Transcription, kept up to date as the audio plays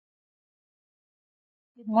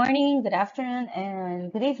Good morning, good afternoon,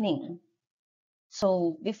 and good evening.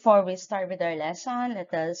 So, before we start with our lesson,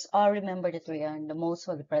 let us all remember that we are in the most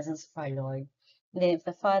holy presence of our Lord. In the name of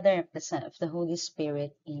the Father, and of the Son, and of the Holy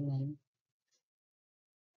Spirit. Amen.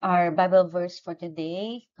 Our Bible verse for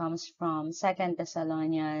today comes from 2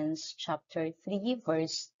 Thessalonians chapter 3,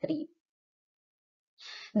 verse 3.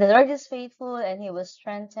 The Lord is faithful, and he will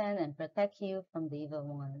strengthen and protect you from the evil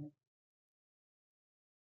one.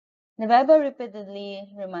 The Bible repeatedly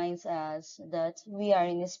reminds us that we are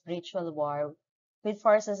in a spiritual war with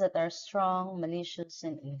forces that are strong, malicious,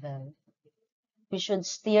 and evil. We should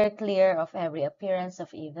steer clear of every appearance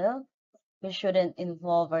of evil. We shouldn't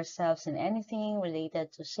involve ourselves in anything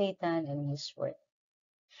related to Satan and his work.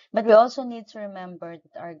 But we also need to remember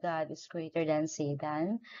that our God is greater than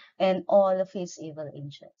Satan and all of his evil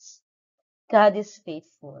angels. God is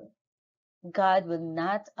faithful. God will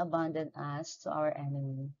not abandon us to our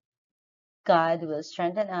enemy. God will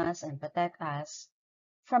strengthen us and protect us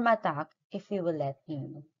from attack if we will let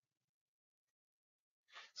Him.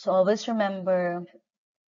 So always remember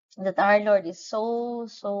that our Lord is so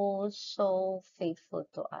faithful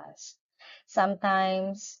to us.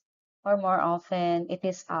 Sometimes, or more often, it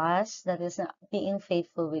is us that is not being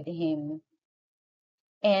faithful with Him.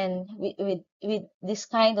 And with this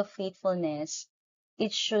kind of faithfulness,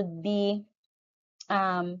 it should be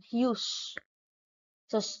used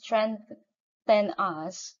to strengthen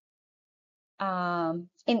us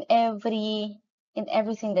in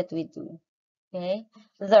everything that we do. Okay,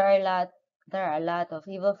 there are a lot of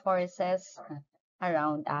evil forces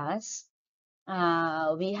around us.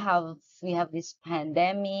 We have this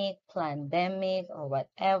pandemic, or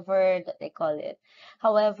whatever that they call it.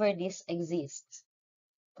 However, this exists.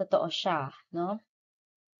 Totoo siya, no?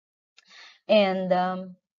 And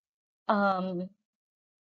um,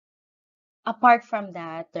 apart from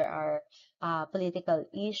that, there are political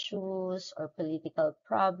issues or political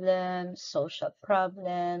problems, social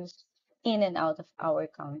problems in and out of our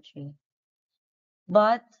country.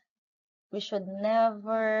 But we should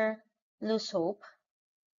never lose hope,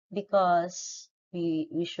 because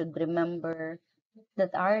we should remember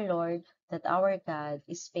that our Lord, that our God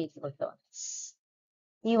is faithful to us.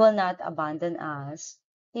 He will not abandon us.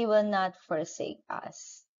 He will not forsake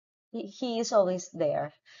us. He is always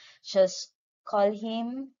there. Just call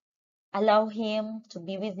Him, allow Him to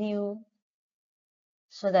be with you,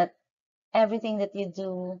 so that everything that you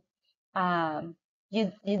do,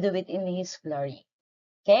 you do it in His glory.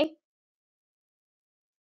 Okay?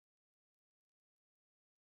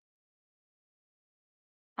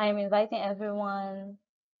 I'm inviting everyone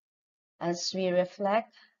as we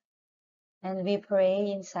reflect and we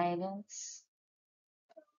pray in silence.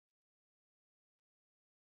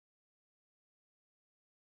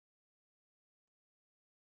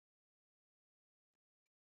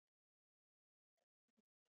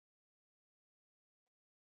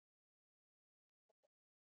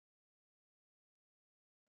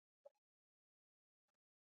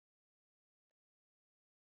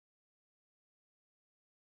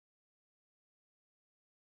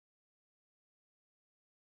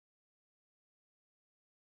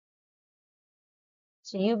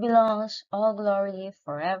 To you belongs all glory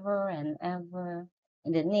forever and ever.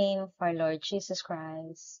 In the name of our Lord Jesus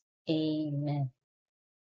Christ. Amen.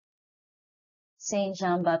 Saint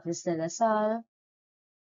John Baptist de la Salle,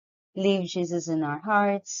 leave Jesus in our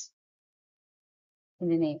hearts. In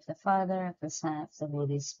the name of the Father, of the Son, of the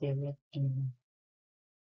Holy Spirit. Amen.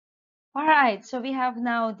 All right, so we have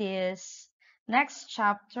now this next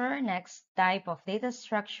chapter, next type of data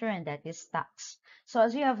structure, and that is stacks. So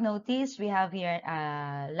as you have noticed, we have here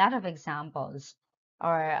a lot of examples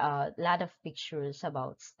or a lot of pictures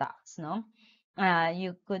about stacks, no?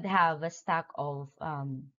 You could have a stack of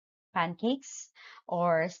pancakes,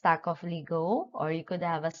 or a stack of Lego, or you could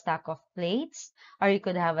have a stack of plates, or you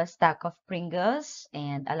could have a stack of Pringles,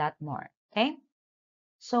 and a lot more, okay?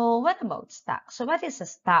 So what about stack? So what is a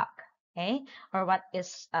stack? Okay, or what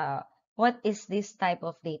is this type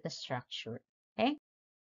of data structure? Okay,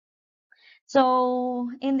 so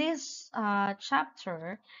in this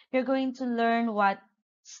chapter, you're going to learn what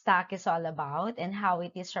stack is all about and how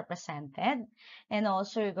it is represented, and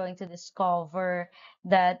also you're going to discover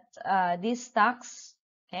that these stacks,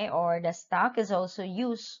 okay, or the stack is also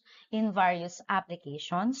used in various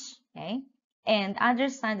applications, okay, and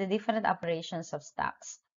understand the different operations of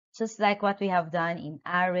stacks. Just like what we have done in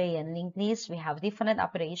array and linked list, we have different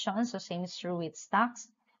operations. So same is true with stacks.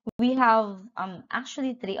 We have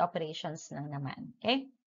actually three operations lang naman,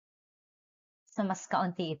 okay? So mas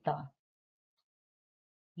kaunti ito.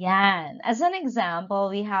 Yan. As an example,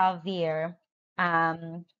 we have here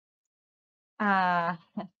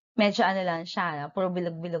medyo ano lang siya, puro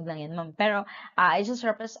bilog-bilog lang yan, ma'am. Pero I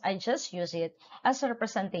just use it as a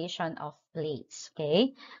representation of plates,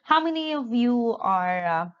 okay? How many of you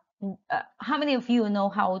know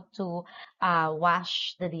how to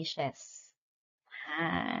wash the dishes?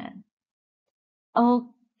 Ah,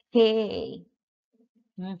 okay.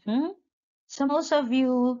 Mm-hmm. So most of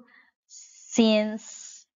you,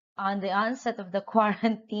 since on the onset of the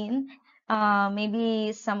quarantine,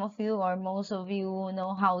 maybe some of you or most of you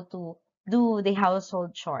know how to do the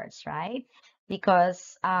household chores, right?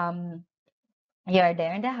 Because you're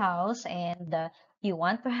there in the house and you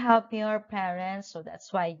want to help your parents, so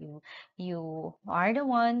that's why you are the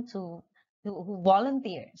one who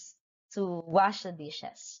volunteers to wash the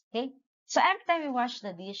dishes. Okay, so every time you wash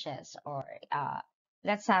the dishes, or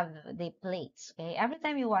let's have the plates. Okay, every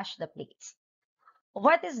time you wash the plates,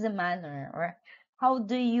 what is the manner, or how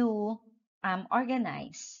do you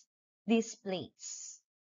organize these plates?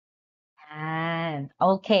 And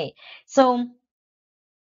okay, so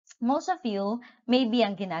most of you, maybe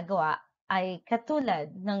ang ginagawa ay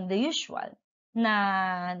katulad ng the usual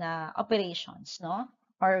na operations, no?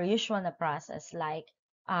 Or usual na process, like,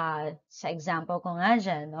 sa example ko nga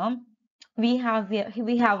dyan, no? We have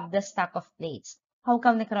the stack of plates. How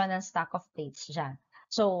come nagkaroon ng stack of plates dyan?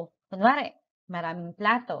 So, kunwari, maraming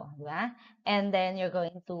plato, di ba? And then you're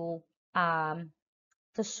going to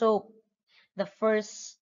soak the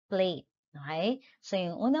first plate. Okay? So,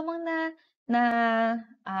 yung una mong na,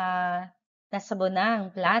 ah,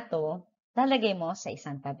 nasabunang plato, lalagay mo sa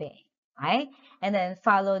isang tabi. Okay? And then,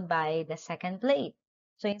 followed by the second plate.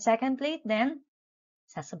 So, yung second plate, then,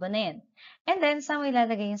 sasabunin. And then, saan mo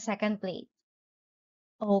ilalagay yung second plate?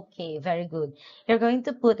 Okay, very good. You're going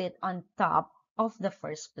to put it on top of the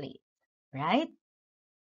first plate, right?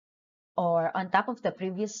 Or on top of the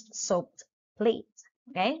previous soaked plate.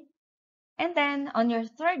 Okay? And then, on your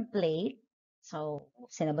third plate, so,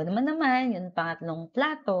 sinabon naman yung pangatlong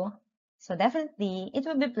plato, so definitely, it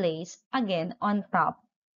will be placed again on top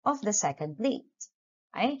of the second plate.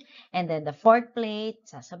 Okay? And then, the fourth plate,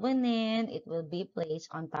 sasabunin, it will be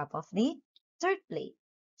placed on top of the third plate.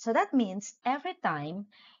 So, that means every time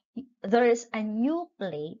there is a new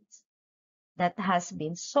plate that has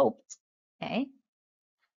been soaked, okay,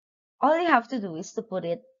 all you have to do is to put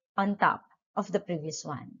it on top of the previous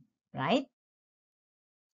one, right?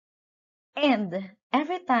 And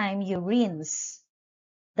every time you rinse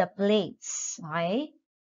the plates, okay,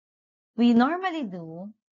 we normally do,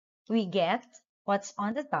 we get what's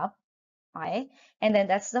on the top, okay, and then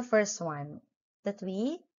that's the first one that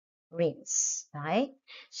we rinse, right?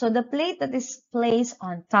 So the plate that is placed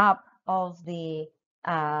on top of the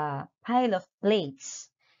pile of plates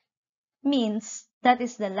means that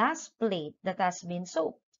is the last plate that has been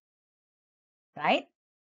soaked, right?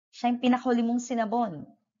 Siya yung pinakahuli mong sinabon.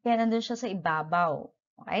 Kaya nandun siya sa ibabaw.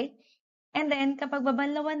 Okay? And then, kapag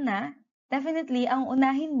babanlawan na, definitely, ang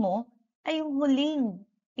unahin mo ay yung huling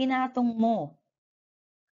pinatong mo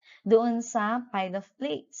doon sa pile of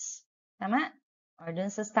plates. Tama? Or doon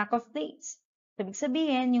sa stack of plates. So, ibig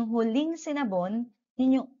sabihin, yung huling sinabon,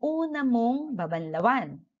 yun yung una mong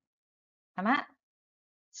babanlawan. Tama?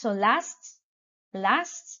 So, last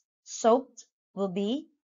soaked will be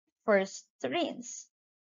first to rinse.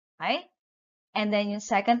 Okay? And then yung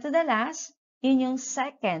second to the last, yun yung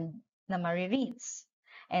second na maririnse.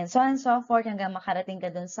 And so on and so forth hanggang makarating ka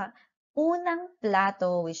dun sa unang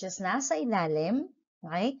plato, which is nasa ilalim.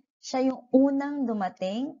 Okay? Siya yung unang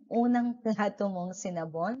dumating, unang plato mong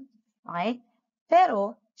sinabon. Okay?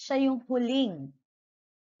 Pero, siya yung huling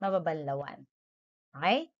mababanlawan.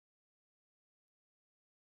 Okay?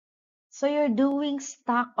 So you're doing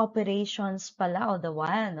stock operations pala all the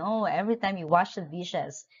while, no? Every time you wash the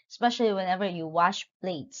dishes, especially whenever you wash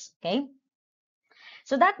plates, okay?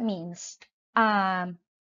 So that means,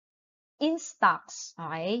 in stocks,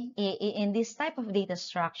 okay, in this type of data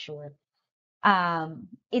structure,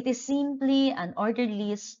 it is simply an ordered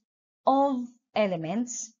list of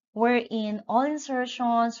elements wherein all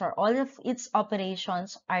insertions or all of its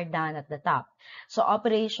operations are done at the top. So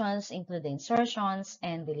operations include insertions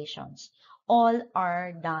and deletions. All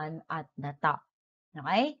are done at the top.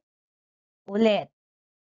 Okay? Ulit.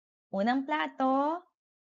 Unang plato,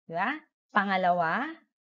 di ba? Pangalawa,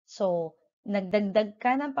 so nagdagdag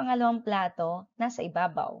ka ng pangalawang plato, nasa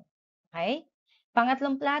ibabaw. Okay?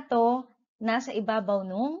 Pangatlong plato, nasa ibabaw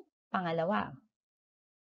nung pangalawa.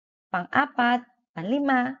 Pang-apat,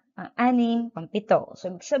 pang-lima, pang-anim, pang-pito.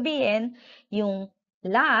 So, ibig sabihin, yung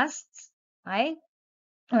last, okay?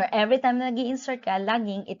 Or every time na nag-i-insert ka,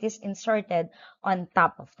 laging it is inserted on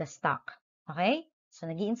top of the stock. Okay? So,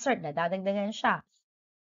 nag-i-insert na, dadagdagan siya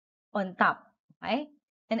on top Okay?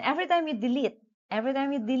 And every time you delete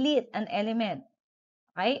an element,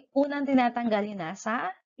 okay, unang tinatanggal yung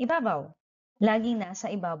nasa ibabaw. Laging nasa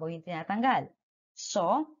ibabaw yung tinatanggal.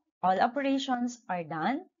 So, all operations are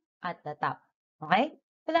done at the top. Okay?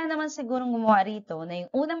 Wala naman sigurong gumawa rito na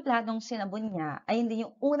yung unang platong sinabon niya ay hindi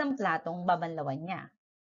yung unang platong babanlawan niya.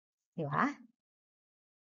 Di ba?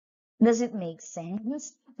 Does it make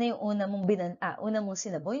sense na yung una mong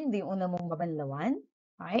sinaboy, hindi yung una mong babanlawan?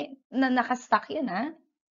 Okay? Na nakastock yun, ha?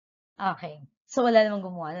 Okay. So, wala namang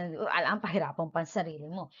gumawa nun. Alam, pahirapan pa ang sarili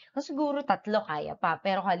mo. Kasi siguro 3 kaya pa.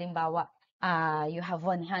 Pero halimbawa, you have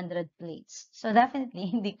 100 plates. So, definitely,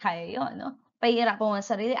 hindi kaya yun, no? Pahirapan mo ang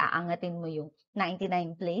sarili, aangatin mo yung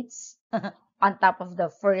 99 plates on top of the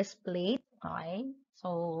first plate. Okay?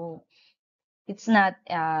 So, it's not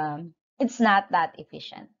that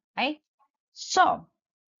efficient. Okay? So,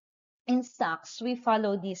 in stocks, we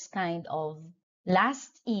follow this kind of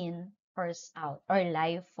last in, first out, or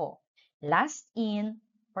LIFO. Last in,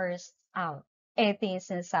 first out. Ito yung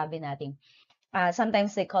sinasabi natin.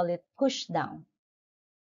 Sometimes they call it push down.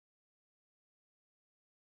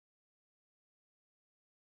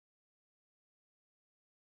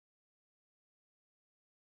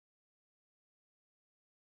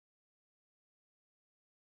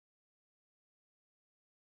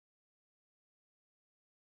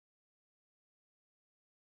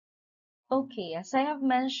 Okay, as I have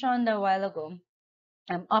mentioned a while ago,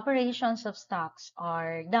 operations of stocks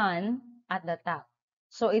are done at the top.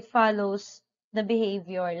 So it follows the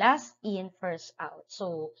behavior last in, first out.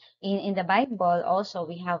 So in the Bible also,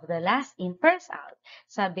 we have the last in, first out.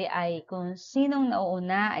 Sabi ay kung sinong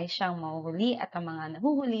nauuna ay siyang mahuhuli at ang mga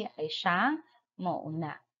nahuhuli ay siyang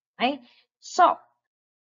mauna. Okay? So,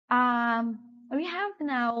 we have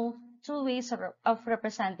now 2 ways of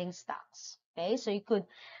representing stocks. Okay, so you could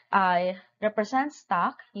represent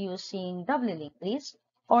stock using doubly linked list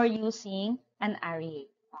or using an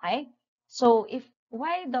array. Okay, so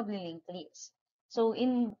why doubly linked list? So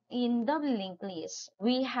in doubly linked list,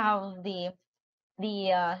 we have the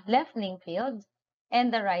left link field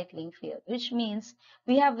and the right link field, which means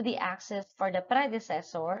we have the access for the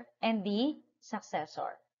predecessor and the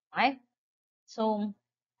successor. Okay, so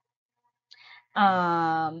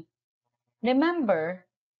remember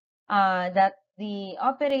that the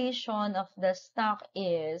operation of the stock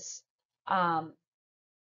is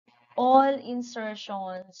all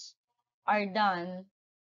insertions are done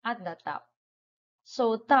at the top.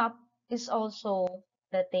 So top is also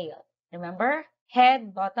the tail. Remember?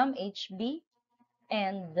 Head, bottom, HB,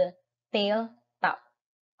 and tail, top.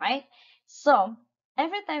 Right? So,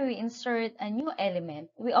 every time we insert a new element,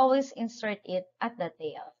 we always insert it at the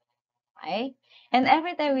tail. Okay? And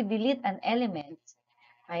every time we delete an element,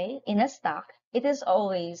 okay, in a stock, it is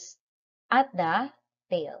always at the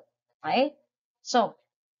tail. Okay? So,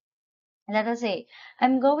 let us say,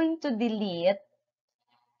 I'm going to delete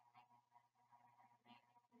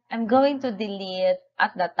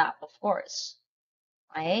at the top, of course.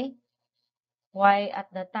 Okay? Why at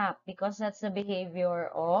the top? Because that's the behavior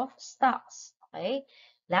of stocks. Okay?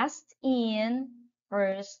 Last in,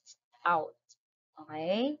 first out.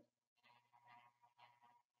 Okay?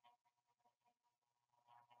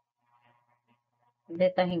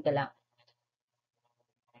 Detahin ka lang.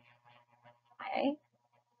 Okay?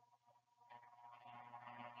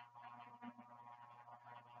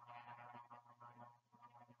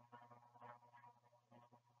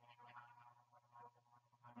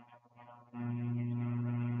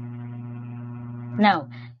 Now,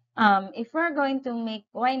 if we're going to make,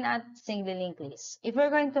 why not single linked list? If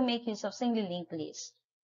we're going to make use of single linked list,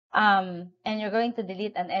 and you're going to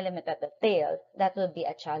delete an element at the tail, that will be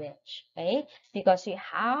a challenge, okay? Because you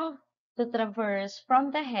have to traverse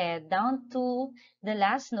from the head down to the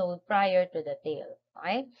last node prior to the tail,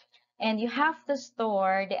 okay? And you have to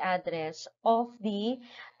store the address of the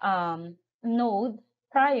node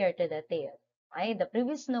prior to the tail, okay? The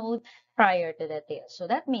previous node prior to the tail. So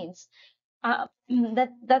that means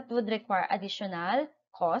that would require additional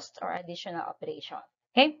cost or additional operation,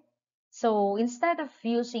 okay? So instead of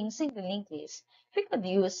using single linked list, we could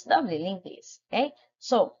use doubly linked list, okay?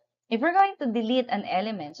 So if we're going to delete an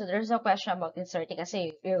element, so there's no question about inserting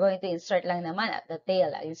kasi you're going to insert lang naman at the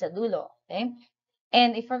tail, yung sa dulo, okay?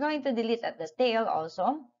 And if we're going to delete at the tail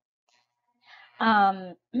also,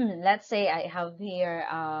 let's say I have here,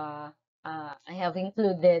 I have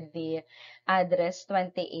included the address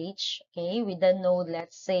 20H, okay, with the node,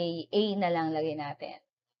 let's say, A na lang lagay natin,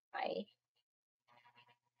 okay?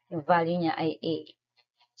 Yung value niya ay A.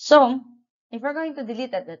 So, if we're going to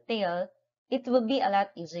delete at the tail, it will be a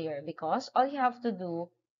lot easier because all you have to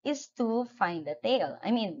do is to find the tail.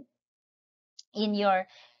 I mean, in your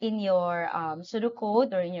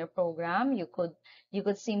pseudocode or in your program, you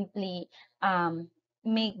could simply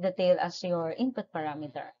make the tail as your input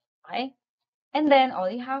parameter. Okay? And then all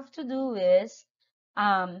you have to do is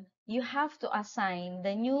you have to assign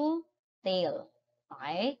the new tail.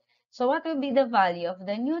 Okay? So what will be the value of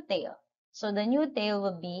the new tail? So the new tail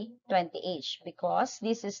will be 20h because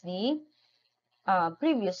this is the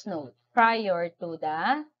previous node prior to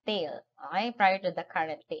the tail. Okay? Prior to the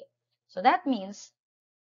current tail. So that means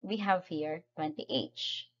we have here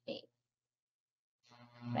 20h. Okay?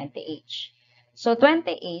 20h. So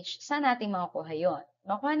 20h, saan natin makukuha yun?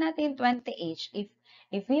 Makuha natin 20h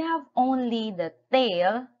if we have only the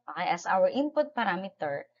tail, okay, as our input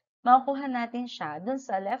parameter, makukuha natin siya dun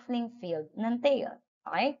sa left link field ng tail.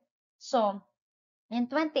 Okay? So, in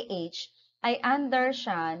 20h, ay under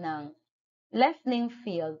siya ng left link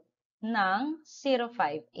field ng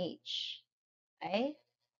 05h. Okay?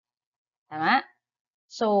 Tama?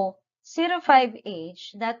 So,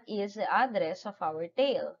 05h, that is the address of our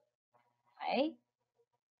tail. Okay?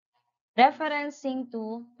 Referencing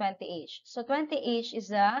to 20h. So, 20h is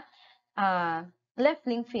the left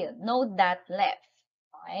link field. Node that left.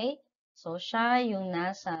 Okay? So, siya yung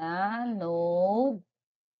nasa node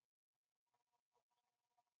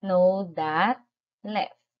that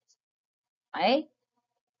left. Okay?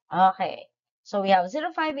 Okay. So, we have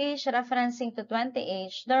 05h referencing to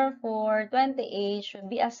 20h. Therefore, 20h should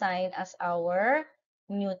be assigned as our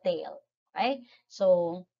new tail. Okay?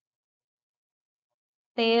 So,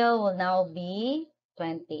 tail will now be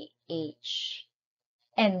 20h.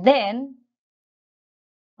 And then,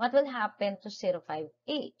 what will happen to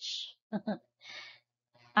 05h?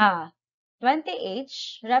 20h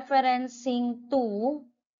referencing to,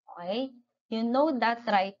 okay, you know that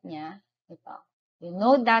right niya, ito, you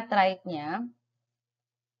know that right niya,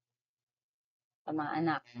 mga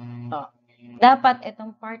anak, ito, dapat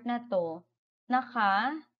itong part na to,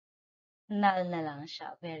 naka-null na lang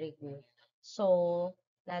siya. Very good. So,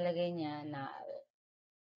 lalagay niya null.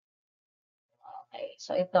 Okay,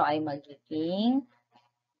 so ito ay magiging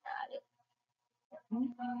null.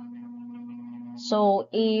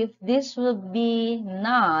 So, if this will be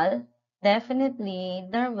null,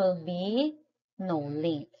 definitely there will be no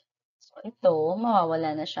link. So, ito,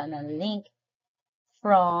 mawawala na siya ng link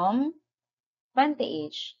from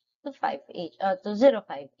 20h to 5h, to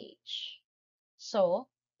 05h. So,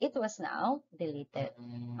 it was now deleted.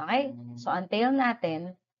 Okay? So, ang tail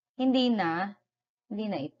natin, hindi na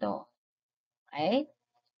ito. Okay?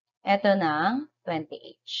 Ito ng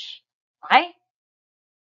 20h. Okay?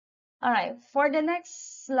 Alright, for the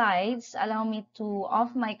next slides, allow me to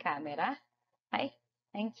off my camera. Okay?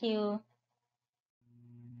 Thank you.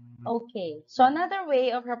 Okay, so another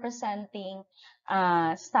way of representing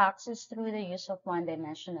stocks is through the use of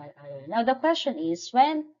one-dimensional array. Now the question is,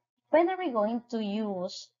 when are we going to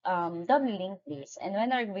use double linked list, and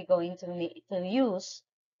when are we going to use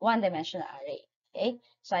one-dimensional array? Okay,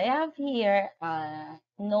 so I have here a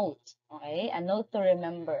note. Okay, a note to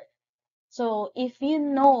remember. So if you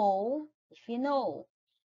know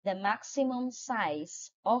the maximum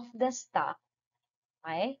size of the stock,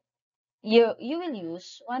 okay, you will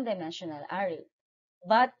use one-dimensional array.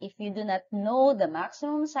 But if you do not know the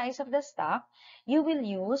maximum size of the stock, you will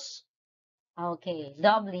use, okay,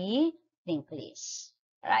 doubly linked list.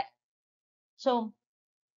 Right? So,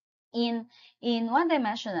 in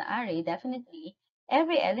one-dimensional array, definitely,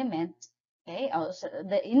 every element, okay, also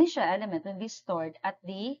the initial element will be stored at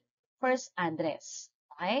the first address,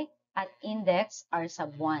 okay, at index R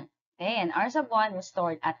sub 1, okay, and R sub 1 is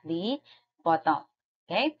stored at the bottom,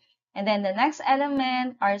 okay, and then the next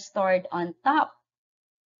element are stored on top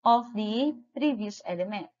of the previous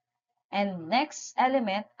element, and next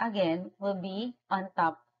element again will be on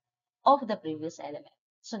top of the previous element.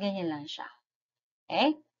 So, ganyan lang siya,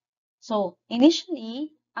 okay. So,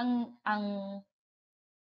 initially, ang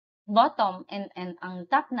bottom and ang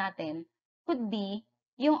top natin could be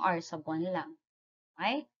yung R sub 1 lang.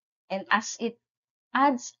 Okay? And as it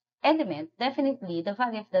adds element, definitely the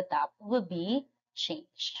value of the top will be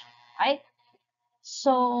changed. Right?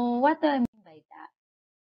 So, what do I mean by that?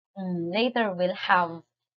 Later, we'll have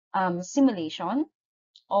simulation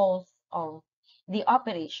of the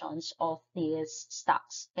operations of these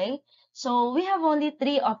stocks. Okay? So, we have only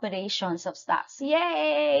 3 operations of stocks.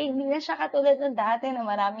 Yay! Hindi na siya katulad ng dati na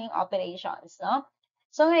maraming operations, no?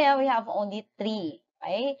 So, ngayon, we have only 3.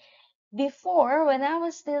 Okay? Before, when I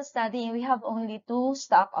was still studying, we have only 2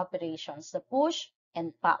 stock operations, the push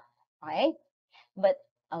and pop. Okay? But,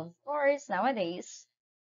 of course, nowadays,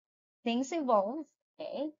 things evolve.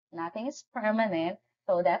 Okay? Nothing is permanent.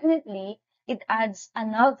 So, definitely, it adds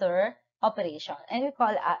another operation, and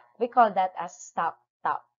we call that as stop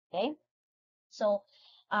top. Okay. So,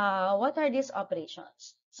 what are these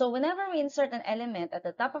operations? So, whenever we insert an element at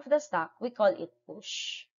the top of the stack, we call it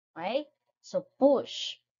push, right? So,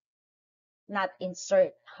 push, not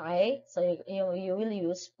insert, right? So, you will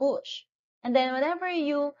use push. And then, whenever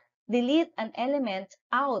you delete an element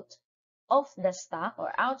out of the stack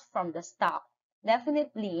or out from the stack,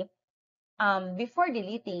 definitely, before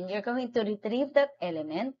deleting, you're going to retrieve that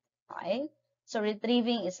element, right? So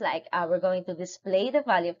retrieving is like we're going to display the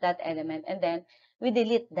value of that element and then we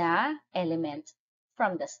delete the element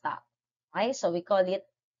from the stack. Okay? So we call it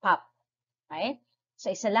pop, right? So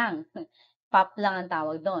isa lang. Pop lang ang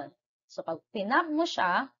tawag doon. So pag pinop mo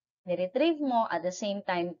siya, ni-retrieve mo, at the same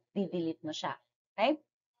time, di-delete mo siya. Okay?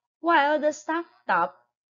 While the stack top,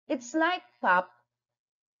 it's like pop.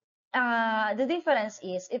 The difference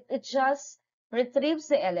is it just retrieves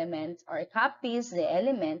the element or copies the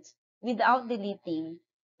element without deleting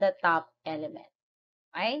the top element.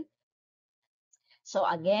 Right? So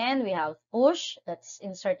again, we have push, that's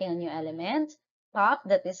inserting a new element. Pop,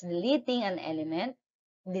 that is deleting an element.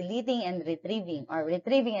 Deleting and retrieving, or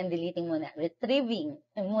retrieving and deleting muna. Retrieving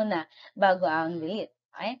muna bago ang delete.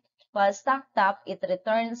 Okay? While stack top, it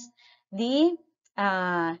returns the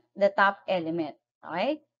top element.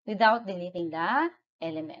 Okay? Without deleting the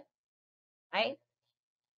element. Right?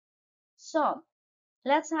 So,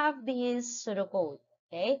 let's have this pseudocode.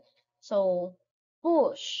 Okay? So,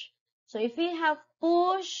 push. So, if we have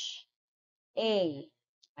push A,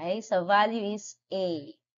 okay? So, value is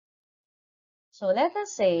A. So, let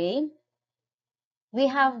us say we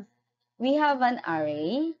have an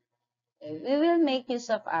array. Okay? We will make use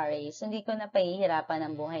of arrays. Hindi ko na pahihirapan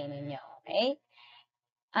ang buhay ninyo. Okay?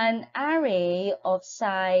 An array of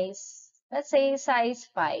size, let's say size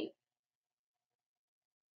 5.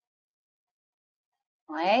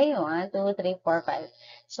 Okay, 1, 2, 3, 4, 5.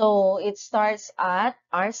 So, it starts at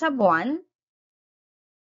R sub 1.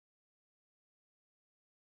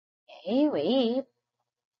 Okay, wait.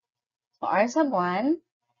 So, R sub 1.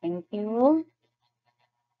 Thank you.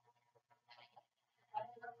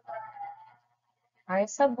 R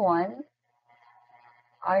sub 1.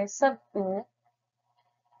 R sub 2.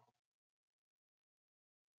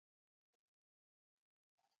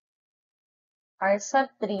 R sub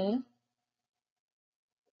 3.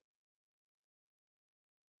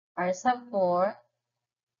 R sub 4.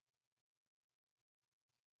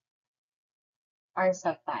 R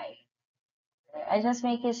sub 5. I just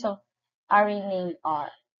make use of array name R.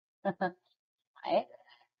 Okay?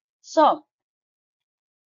 So,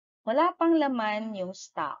 wala pang laman yung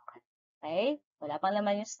stack. Okay? Wala pang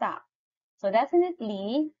laman yung stack. So,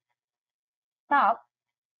 definitely, top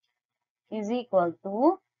is equal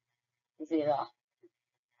to 0.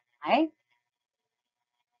 Okay?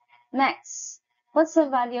 Next, what's the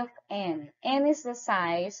value of n? N is the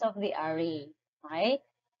size of the array. Okay?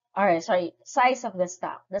 Or, sorry, size of the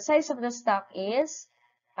stack. The size of the stack is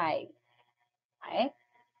 5. Okay?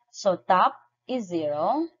 So, top is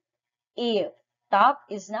 0. If top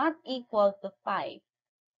is not equal to 5,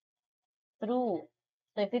 true.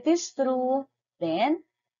 So, if it is true, then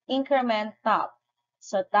increment top.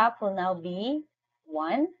 So, top will now be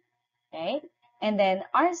 1. Okay? And then,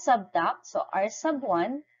 R sub top, so R sub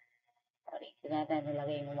 1, sorry, hindi natin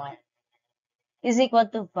nilagay yung 1, is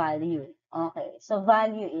equal to value. Okay, so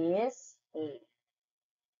value is A.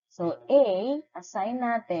 So, A, assign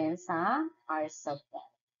natin sa R sub 1.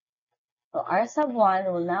 So, R sub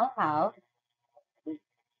 1 will now have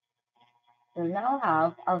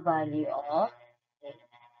a value of A.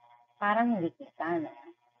 Parang hindi kita, no?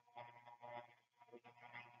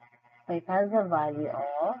 So, it has a value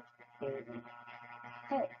of A.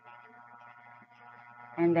 Okay.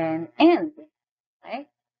 And then, end. Okay?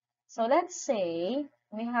 So, let's say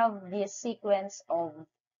we have this sequence of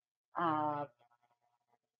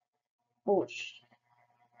push.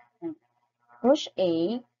 Push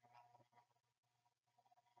A.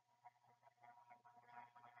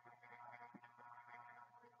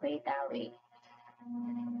 Wait.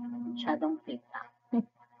 Masyadong kita.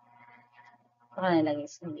 Baka nalagay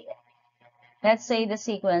sa hindi. Let's say the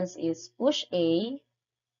sequence is push A,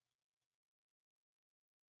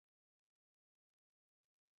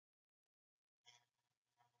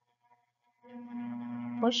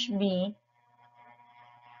 push B,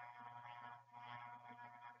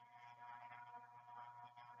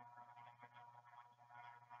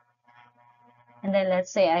 and then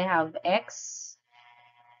let's say I have X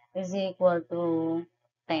is equal to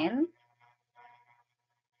 10.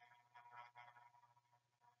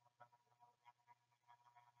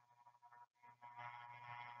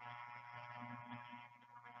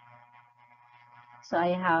 So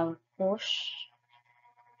I have push.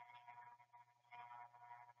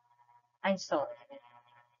 I'm sorry.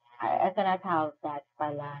 I cannot have that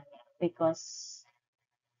pala because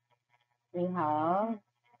we have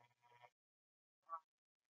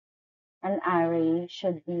an array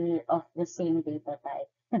should be of the same data type.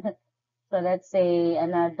 So let's say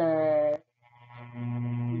another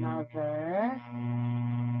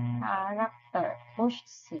character, push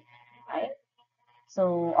C, right?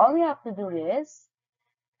 So all we have to do is,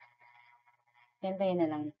 hintayin na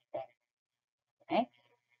lang natin, okay?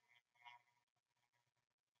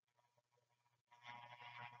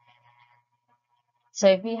 So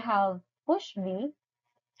if we have push B,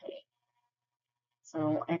 okay,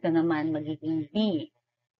 so ito naman magiging B,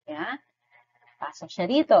 yeah? Pasok siya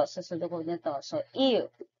rito, susunod ko na to. So if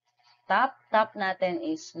top natin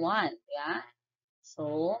is 1, yeah?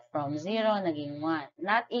 So, from 0, naging 1.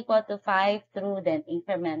 Not equal to 5, true, then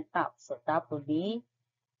increment top. So, top will be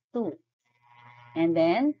 2. And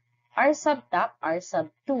then, r sub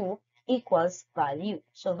 2 equals value.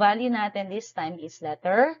 So, value natin this time is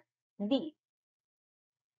letter B.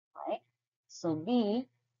 Okay? So, B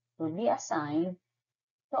will be assigned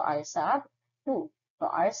to r sub 2. So,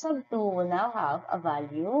 r sub 2 will now have a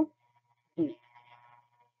value B.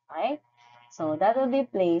 Okay? So, that will be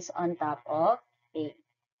placed on top of A.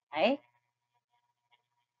 Okay?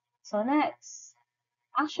 So, next.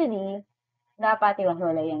 Actually, dapat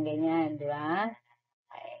iwahiwalay yung ganyan, di ba?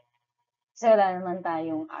 Okay. So, wala naman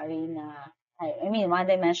tayong array na, I mean,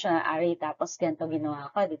 one-dimensional array, tapos ganito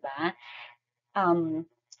ginawa ko, di ba?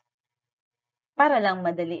 Para lang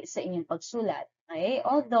madali sa inyong pagsulat. Okay?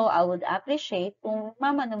 Although, I would appreciate kung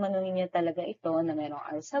mamanu-manuhin niyo talaga ito na mayroong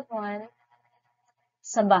r sub 1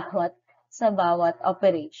 sa bawat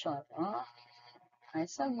operation. No? R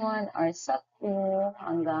sub 1, R sub 2,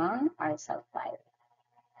 hanggang R sub 5.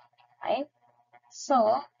 Okay?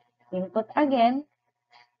 So, input again,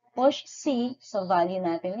 push C, so value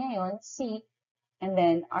natin ngayon, C, and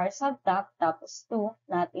then R sub top, is 2,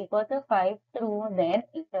 not equal to 5, true, then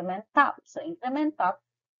increment top. So, increment top,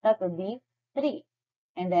 that would be 3.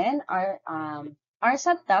 And then, R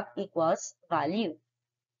sub top equals value.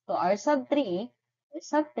 So, R sub 3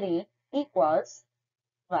 equals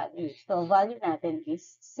value. So, value natin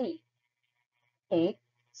is C. Okay?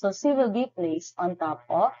 So, C will be placed on top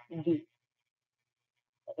of D.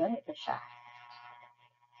 So, yun, ito siya.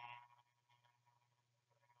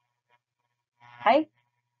 Okay?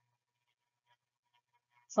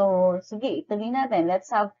 So, sige, ituloy natin. Let's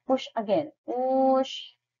have push again.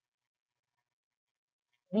 Push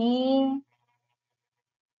B,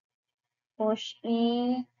 push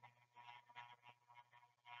E,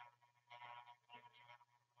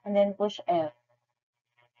 and then push F.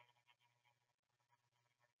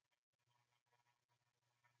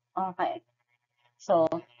 Okay. So,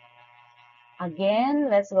 again,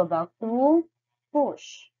 let's go back to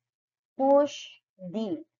push. Push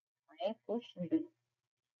D. Okay, push D.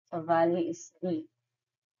 So, value is D.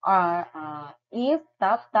 If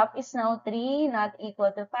top is now 3, not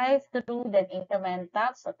equal to 5, true, then increment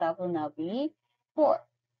top, so top will now be 4.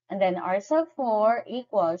 And then R sub 4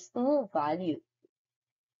 equals to value.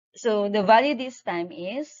 So, the value this time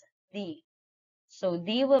is D. So,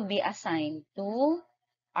 D will be assigned to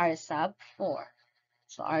R sub 4.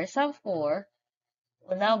 So, R sub 4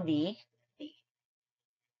 will now be D.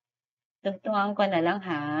 Tugtungan ko na lang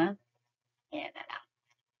ha. Ayan na lang.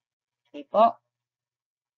 Okay po.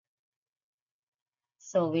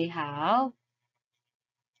 So, we have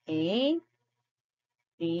A,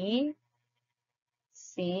 B,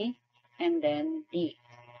 C, and then D.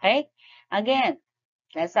 Okay? Again,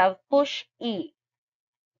 let's have push E.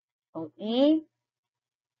 So, E,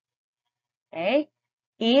 okay?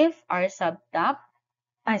 If R sub top,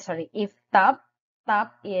 if top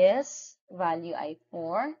is value I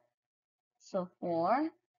 4, so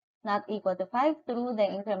 4, not equal to 5, true,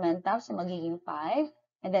 then increment top, so magiging 5.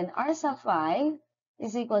 And then R sub 5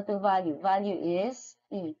 is equal to value. Value is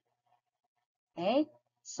E. Okay?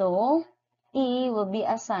 So, E will be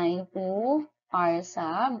assigned to R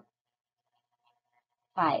sub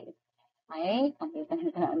 5. Okay? Pakita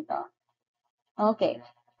nito na ito. Okay.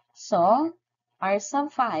 So, R sub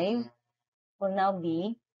 5 will now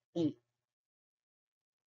be E.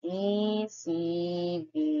 E, C,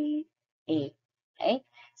 B, A. Okay?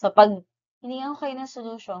 So, pag hiningan ko kayo ng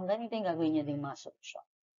solution, ganito yung gagawin nyo din mga solution.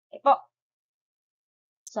 Okay po.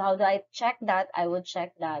 So, how do I check that? I would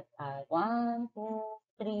check that 1,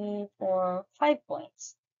 2, 3, 4, 5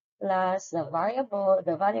 points plus the value of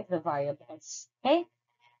the variables. Okay?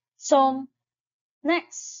 So,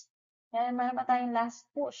 next. Meron pa tayong last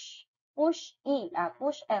push. Push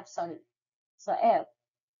F, sorry. So, F.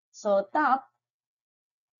 So, top,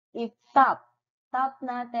 if top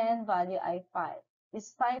natin, value ay 5.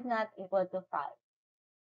 Is 5 not equal to 5?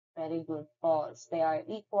 Very good. False. They are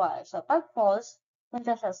equal. So, pag false,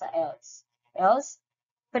 punta siya sa else. Else,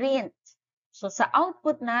 print. So, sa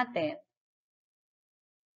output natin,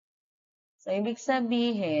 so, ibig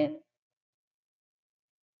sabihin,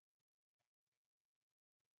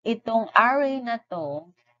 itong array na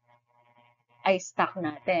to ay stock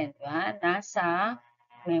natin. Diba? Nasa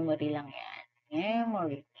memory lang yan.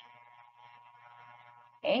 Memory.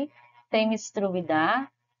 Okay? Same is true with the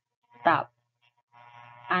top.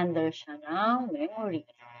 Under siya ng memory.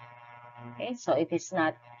 Okay? So, it is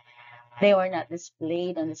not, they were not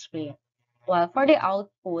displayed on the screen. While for the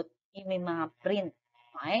output, may mga print.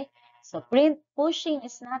 Okay? So, print pushing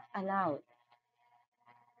is not allowed.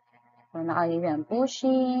 So, nakalagay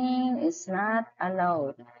pushing is not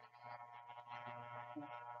allowed.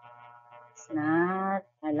 It's not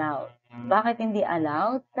allowed. Bakit hindi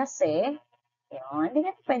allowed? Kasi, yun, hindi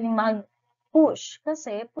ka pwedeng mag-push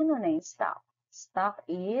kasi puno na yung stock. Stock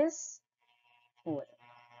is full.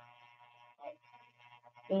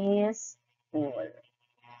 Is full.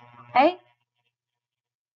 Okay?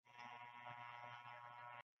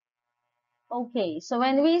 Okay, so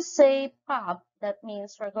when we say pop, that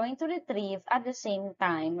means we're going to retrieve at the same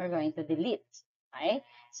time we're going to delete. Okay?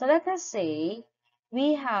 So let us say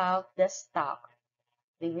we have the stock.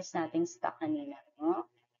 Previous nating stock kanina, no?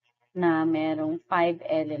 Na merong 5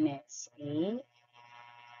 elements. A.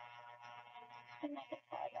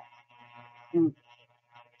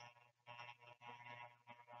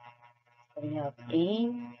 So we have A,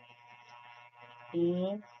 B,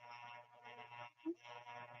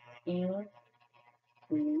 U,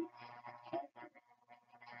 B,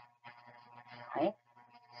 okay?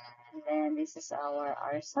 And then this is our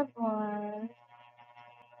R sub 1.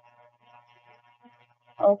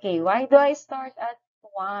 Okay, why do I start at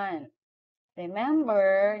 1?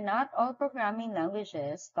 Remember, not all programming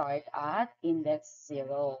languages start at index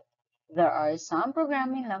 0. There are some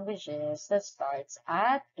programming languages that starts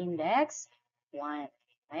at index 1.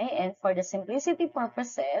 Okay? And for the simplicity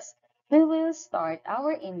purposes, we will start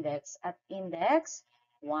our index at index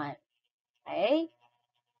 1. Okay?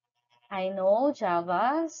 I know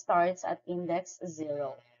Java starts at index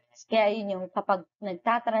 0. Kaya yun yung kapag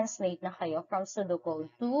nagtatranslate na kayo from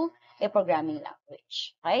pseudocode to a programming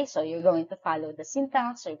language. Okay? So you're going to follow the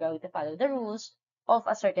syntax, you're going to follow the rules of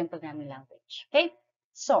a certain programming language. Okay?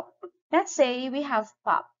 So, let's say we have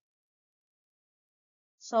pop.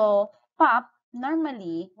 So, pop,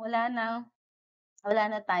 normally, wala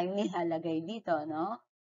na tayong nilalagay dito, no?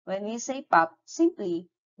 When we say pop,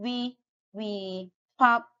 simply, we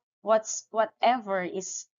pop whatever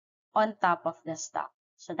is on top of the stock.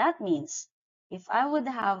 So that means, if I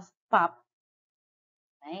would have pop,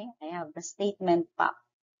 okay, I have the statement pop,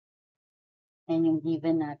 and yung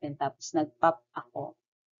given natin, tapos nag-pop ako,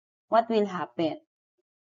 what will happen?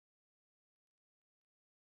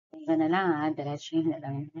 Iba na lang ha, diretso na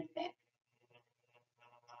lang natin.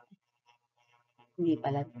 Hindi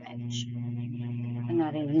pala diretso.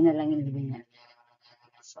 Kunwari, yun na lang yung given niya.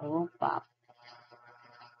 So, pop.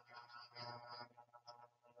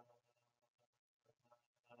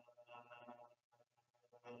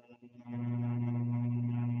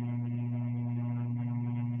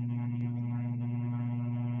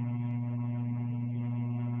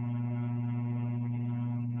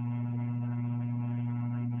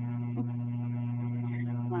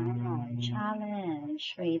 Wow,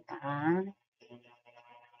 challenge. Wait, ah.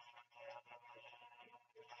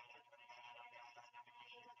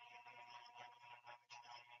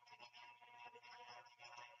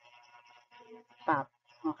 Pop.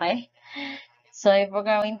 Okay? So, if we're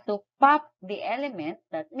going to pop the element,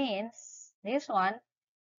 that means this one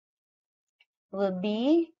will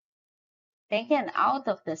be taken out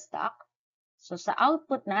of the stock. So, sa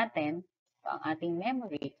output natin, ito ang ating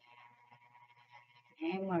memory.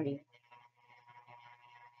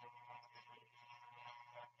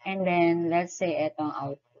 And then, let's say, ito ang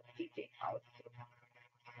output.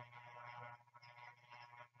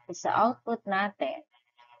 So, sa output natin,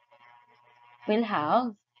 we'll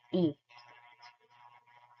have E.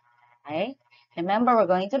 Okay? Remember, we're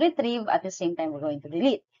going to retrieve at the same time we're going to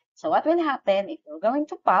delete. So, what will happen if we're going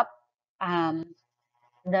to pop,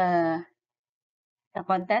 the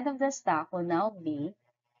content of the stock will now be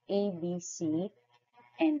A, B, C,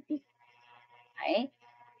 and D. Okay?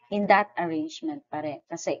 In that arrangement pa rin.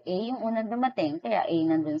 Kasi A yung unang dumating, kaya A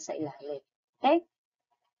nandun sa ilalim. Okay?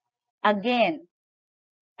 Again,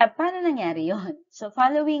 paano nangyari yon? So,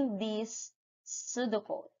 following this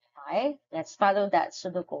pseudocode, Okay? Let's follow that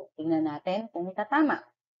Sudoku. Tingnan natin kung tatama.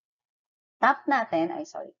 Tap natin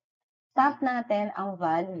ang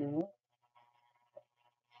value.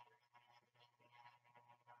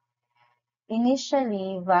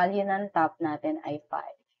 Initially, value ng tap natin ay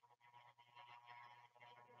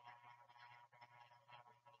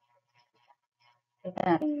 5. Ito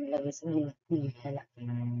natin ilagay sa delete na lang.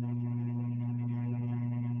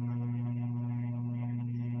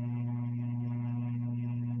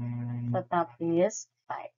 So, top is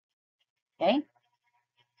 5. Okay?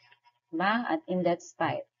 Diba? At index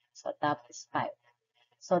 5. So, top is 5.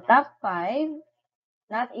 So, top 5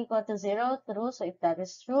 not equal to 0, true. So, if that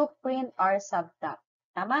is true, print R sub top.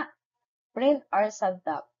 Tama? Print R sub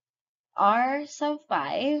top. R sub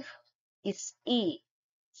 5 is E.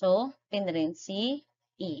 So, pinrint si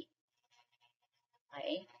E.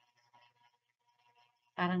 Okay?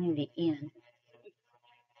 Parang hindi yan.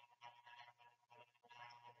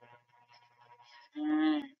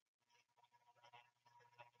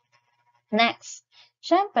 Next.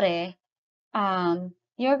 Siyempre,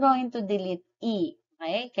 you're going to delete E.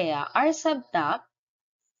 Okay? Kaya R sub top,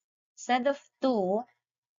 instead of 2,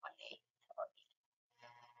 okay,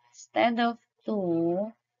 instead of 2,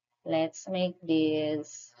 let's make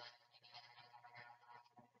this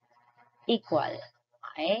equal.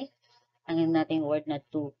 Okay? Angin natin word na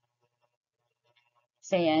 2.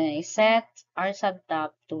 So, yan ay set R sub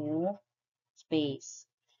top to space.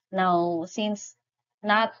 Now, since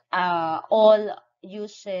not all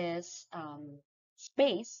uses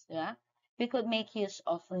space, yeah, we could make use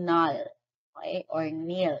of null, okay, or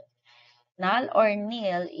nil. Null or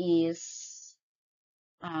nil is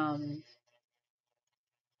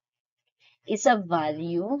a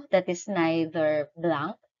value that is neither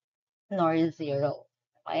blank nor 0.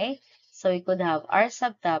 Okay? So we could have R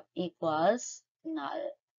sub top equals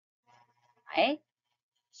null. Okay?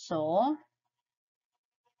 So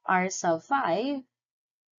R sub 5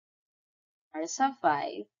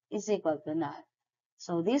 is equal to null.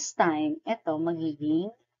 So this time, ito magiging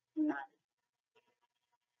null.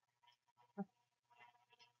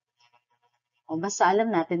 O basta alam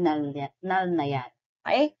natin null na yan.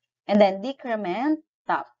 Okay? And then decrement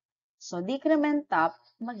top. So decrement top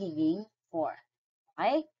magiging 4.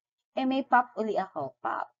 Okay? Eh may pop uli ako.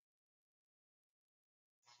 Pop.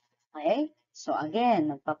 Okay? So again,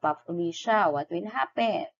 nagpa-pop uli siya. What will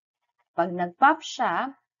happen? Pag nag-pop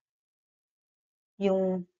siya,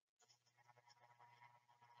 yung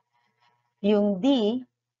D,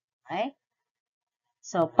 okay?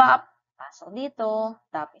 So pop, pasok dito,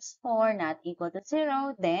 top is 4, not equal to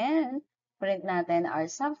 0, then print natin R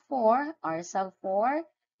sub 4. R sub 4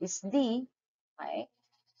 is D, okay?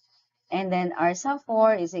 And then R sub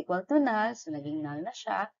 4 is equal to null, so naging null na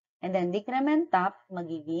siya. And then decrement top,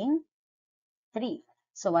 magiging 3.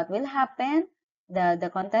 So what will happen? The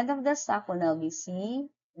content of the stack will now be C,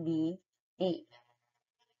 D, A.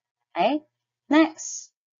 Okay?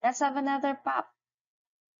 Next, let's have another pop.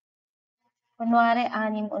 Kunwari,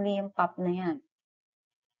 6 uli yung pop na yan.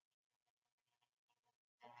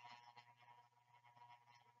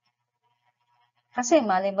 Kasi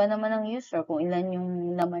mali ba naman ng user kung ilan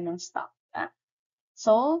yung laman ng stock.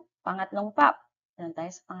 So, pangatlong pop. Doon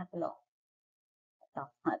tayo sa pangatlo.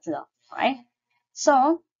 Ito, pangatlo. Okay?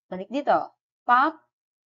 So, balik dito. Pop,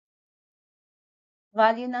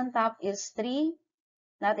 value ng top is 3,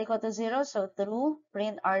 not equal to 0, so true.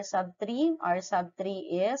 Print R sub 3. R sub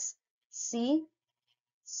 3 is C.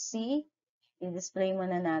 C. I-display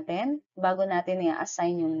muna natin bago natin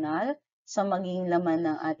i-assign yung null. So, maging laman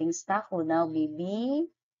ng ating stock will now be B,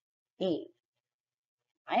 A.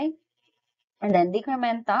 Okay? And then,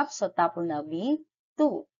 decrement top. So, top will now be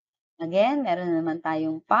 2. Again, meron na naman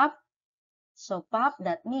tayong pop. So, pop,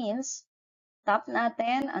 that means, top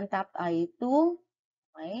natin, ang top ay 2.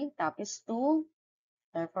 Okay? Top is 2.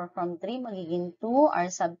 Therefore, from 3, magiging 2. R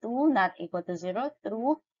sub 2, not equal to 0.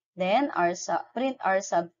 True. Then, print R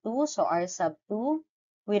sub 2. So, R sub 2,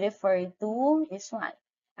 we refer to this one.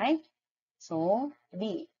 Okay? So,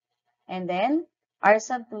 B. And then, R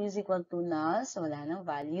sub 2 is equal to null. So, wala nang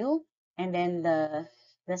value. And then, the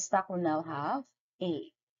stock will now have A.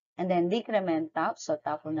 And then, decrement top. So,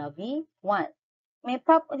 top will now be 1. May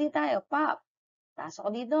pop ulit tayo. Pop.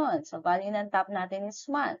 Pasok ulit doon. So, value ng top natin is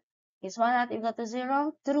 1. Is 1 not equal to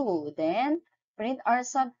 0? True. Then, print R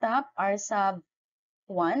sub top. R sub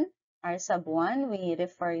 1. R sub 1, we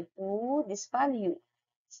refer to this value.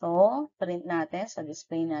 So, print natin. So,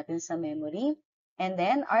 display natin sa memory. And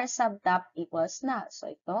then, R sub top equals null. So,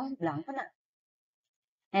 ito, blanco na.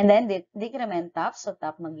 And then, decrement top. So,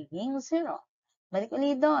 top magiging 0. Balik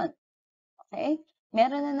ulit doon. Okay?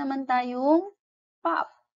 Meron na naman tayong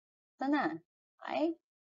pop. ito na. Okay?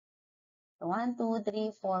 1, 2,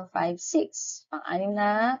 3, 4, 5, 6. Pang-anim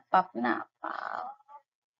na pop na.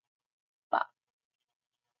 Pop.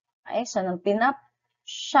 Okay, so nung pinap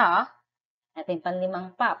siya, natin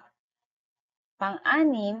pang-limang pop.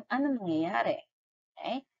 Pang-anim, ano nangyayari?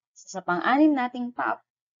 Okay? So, sa pang-anim nating pop,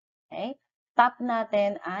 okay, top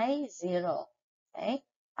natin ay 0. Okay?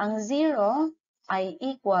 Ang 0 ay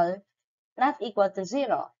not equal to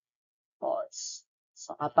 0. False.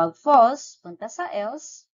 So, kapag false, punta sa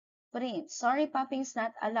else, print. Sorry, popping's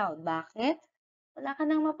not allowed. Bakit? Wala ka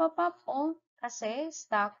nang mapapop, kasi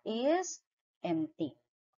stock is empty.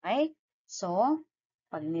 Okay? So,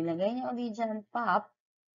 pag nilagay niyo ulit dyan pop,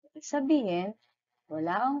 ibig sabihin,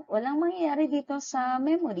 walang mangyayari dito sa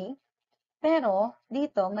memory, pero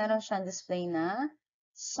dito, meron siyang display na,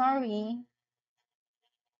 sorry,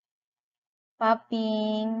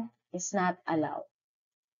 popping is not allowed.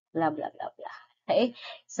 Blah, blah, blah, blah. Okay?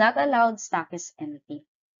 It's not allowed, stock is empty.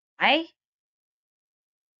 Okay?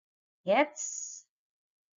 Gets?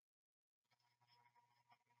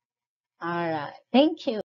 Alright. Thank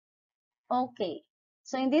you. Okay.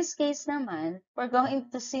 So, in this case naman, we're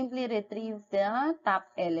going to simply retrieve the top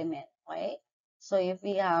element. Okay? So, if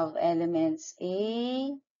we have elements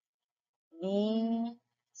A, B,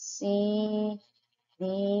 C, D,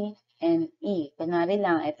 and E. Kunwari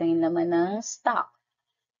lang, ito yung laman ng stock.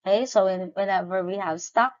 Okay? So, whenever we have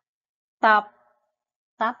stock, top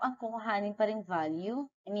ang kukuhanin pa rin value.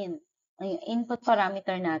 Yung input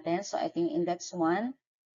parameter natin. So, ito yung index 1,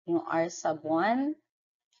 yung R sub 1.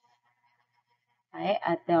 Okay?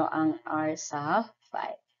 At ito ang R sub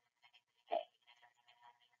 5. Okay.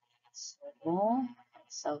 So, R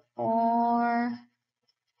sub 4.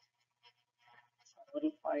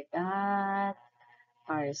 Sorry for that.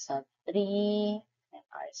 R sub 3. And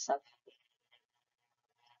R sub 3.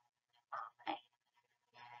 Okay.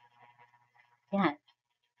 Yan.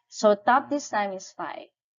 So, top this time is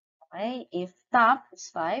 5. Okay? If top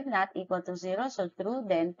is 5, not equal to 0, so true,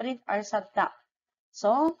 then print R sub top.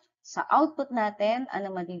 So, sa output natin,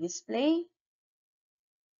 ano madi-display?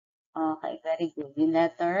 Okay, very good. Yung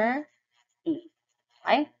letter E.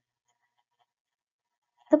 Okay?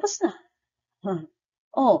 Tapos na.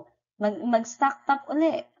 Oh, mag-stack top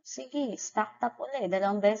uli. Sige, stack top uli.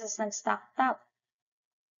 Dalawang beses nag-stack top.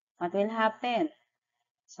 What will happen?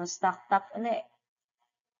 So, stack top uli.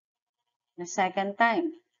 The second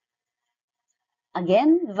time.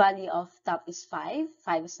 Again, value of top is 5.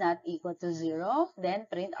 5 is not equal to 0. Then,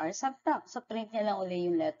 print R sub top. So, print niya lang uli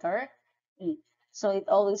yung letter E. So, it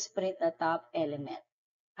always print the top element.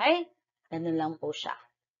 Okay? Ganun lang po siya.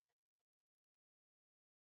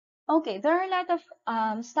 Okay, there are a lot of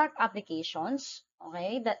stack applications.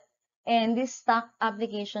 Okay? And these stack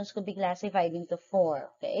applications could be classified into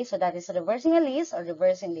 4. Okay? So, that is reversing a list or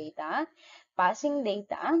reversing data, passing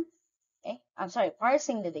data,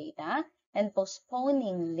 parsing the data, and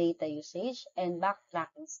postponing data usage, and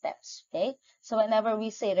backtracking steps. Okay? So, whenever we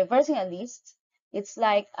say reversing a list, it's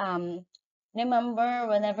like, remember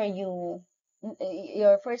whenever your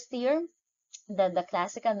first year, the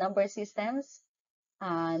classical number system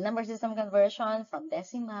conversion from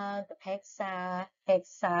decimal to hexa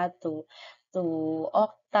to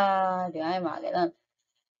octa, di ba? Mga ganun.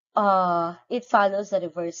 It follows the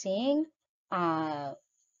reversing,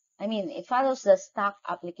 it follows the stack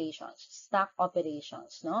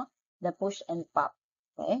operations, no? The push and pop,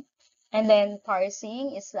 okay? And then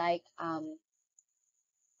parsing is like,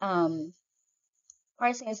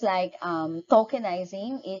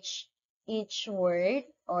 tokenizing each word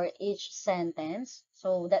or each sentence.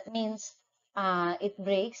 So that means it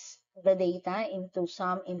breaks the data into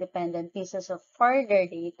some independent pieces of further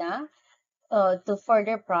data to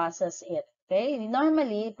further process it. Okay,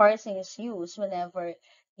 normally parsing is used whenever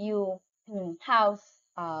you have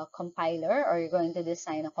a compiler or you're going to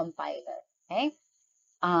design a compiler. Okay,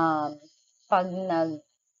 pag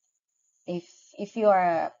if you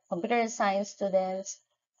are computer science students,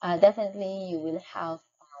 definitely you will have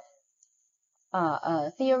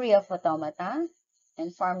a theory of automata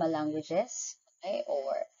and formal languages, okay,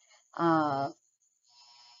 or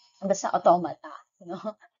basta automata,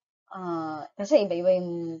 no? Kasi iba-iba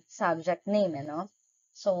yung subject name, no?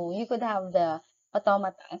 So, you could have the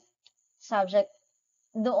automata subject.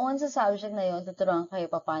 Doon sa subject na yun, tuturuan kayo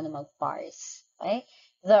paano mag-parse. Okay?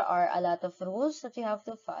 There are a lot of rules that you have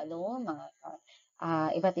to follow, mga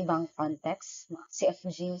iba't ibang context, mga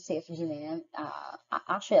CFG na yan.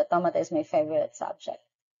 Actually, automata is my favorite subject.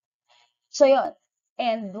 So, yun.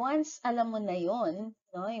 And once alam mo na yun,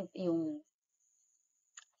 no,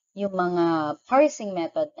 yung mga parsing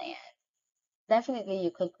method na yan, definitely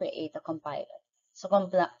you could create a compiler. So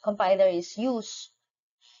compiler is used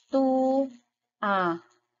to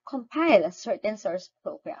compile a certain source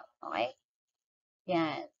program. Okay?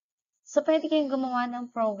 Yan. So, pwede kayong gumawa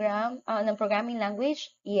ng ng programming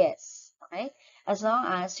language? Yes. Okay? As long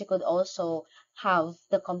as you could also have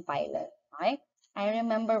the compiler. Okay? I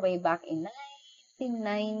remember way back in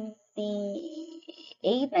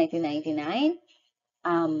 1998, 1999,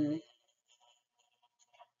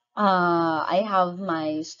 I have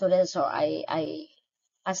my students, or I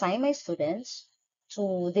assign my students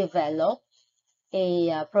to develop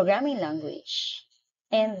a programming language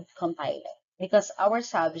and compiler, because our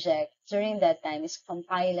subject during that time is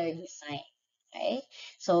compiler design. Okay,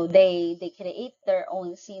 so they create their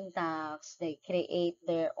own syntax, they create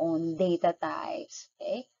their own data types.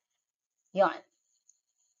 Okay, yon.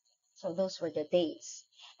 So those were the days.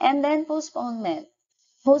 And then postponement,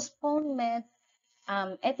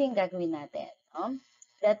 ito yung gagawin natin.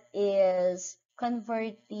 That is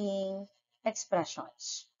converting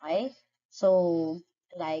expressions. Okay? So,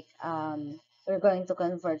 like, we're going to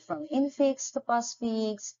convert from infix to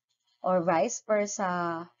postfix, or vice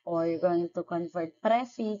versa, or you're going to convert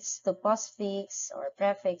prefix to postfix, or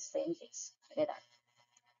prefix to infix. Okay, that.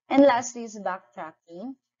 And lastly is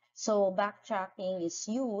backtracking. So, backtracking is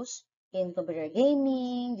used in computer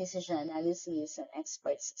gaming, decision analysis, and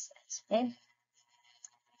expert systems. Okay?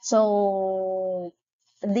 So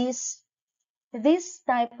this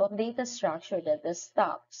type of data structure that the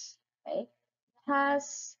stocks, right,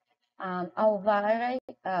 has a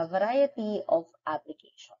variety of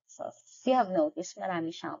applications. So if you have noticed,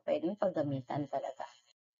 marami siyang pwedeng paggamitan talaga.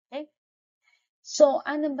 Okay? So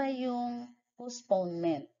ano ba yung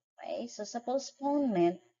postponement? Okay? So sa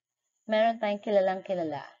postponement, meron tayong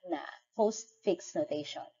kilalang-kilala na postfix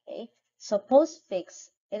notation. Okay? So, postfix,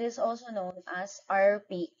 it is also known as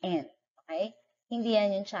RPN. Okay? Hindi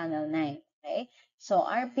yan yung channel 9. Okay? So,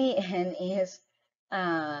 RPN is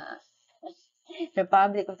uh,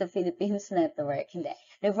 Republic of the Philippines Network. Hindi.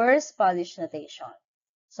 Reverse Polish Notation.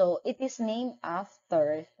 So, it is named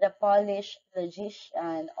after the Polish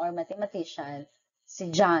logician or mathematician,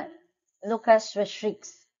 si John Lucas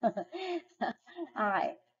Reschrix.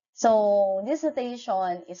 Okay. So, this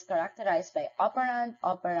notation is characterized by operand,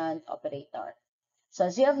 operand, operator. So,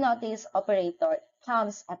 as you have noticed, operator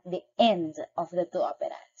comes at the end of the two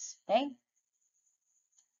operands. Okay?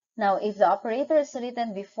 Now, if the operator is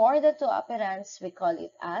written before the two operands, we call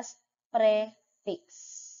it as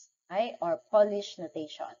prefix. Okay? Or Polish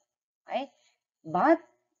notation. Okay? But,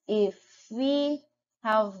 if we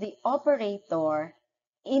have the operator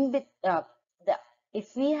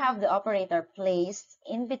if we have the operator placed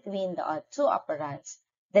in between the two operands,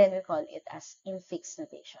 then we call it as infix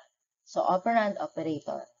notation. So, operand,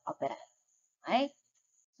 operator, operand. Okay?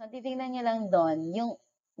 So, titingnan nyo lang doon yung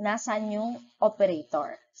nasaan yung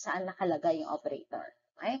operator. Saan nakalagay yung operator.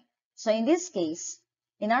 Okay? So, in this case,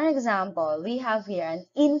 in our example, we have here an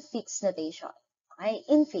infix notation. Okay?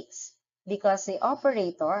 Infix. Because the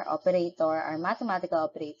operator, our mathematical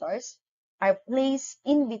operators, are placed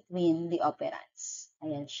in between the operands.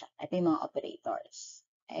 Ayan siya. Ito yung mga operators.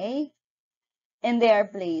 Okay? And they are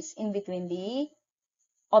placed in between the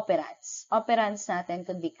operands. Operands natin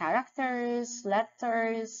could be characters,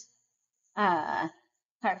 letters,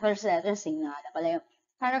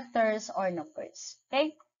 characters or numbers.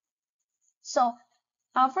 Okay? So,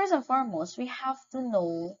 first and foremost, we have to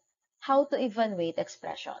know how to evaluate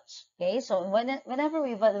expressions. Okay? So, whenever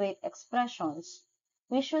we evaluate expressions,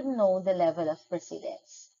 we should know the level of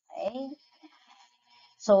precedence. Okay?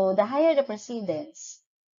 So, the higher the precedence,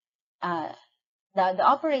 the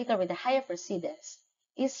operator with the higher precedence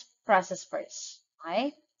is processed first.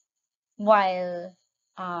 Okay? While,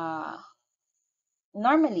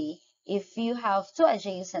 normally, if you have two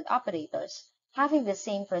adjacent operators having the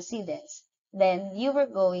same precedence, then you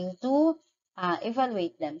are going to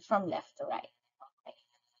evaluate them from left to right. Okay.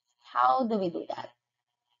 How do we do that?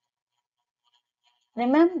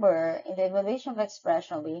 Remember, in the evaluation of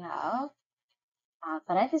expression, we have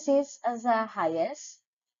parentheses as the highest,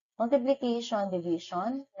 multiplication,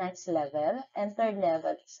 division, next level, and third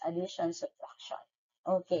level is addition, subtraction.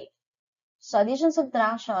 Okay. So addition,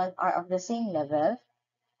 subtraction are of the same level.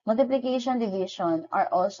 Multiplication, division are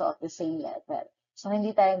also of the same level. So,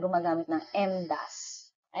 hindi tayo gumagamit ng MDAS.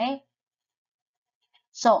 Okay?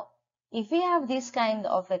 So, if we have this kind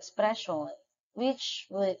of expression, which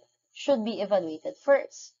should be evaluated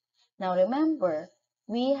first. Now, remember,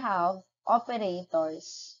 we have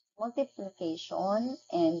operators, multiplication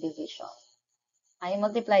and division. I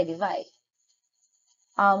multiply, divide.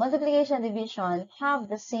 Multiplication and division have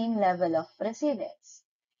the same level of precedence.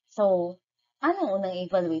 So, anong unang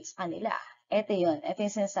evaluate sa kanila? Ito yun. Ito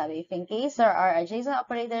yung sinasabi. If in case there are adjacent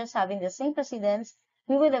operators having the same precedence,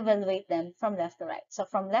 we will evaluate them from left to right. So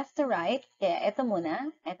from left to right, kaya ito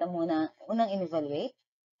muna unang in-evaluate.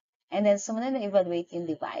 And then sumunod na evaluate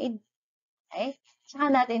yung divide. Okay?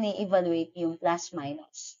 Tsaka natin i-evaluate yung plus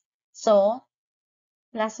minus. So,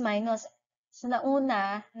 plus minus. So,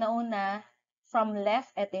 nauna, from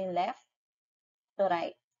left, ito yung left to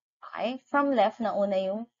right. Okay? From left, nauna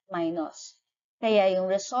yung minus. Kaya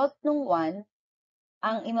yung result ng 1,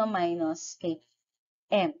 ang ima-minus kay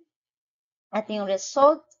m. At yung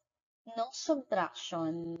result ng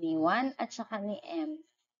subtraction ni 1 at saka ni m,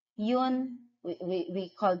 yun,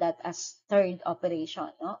 we call that as third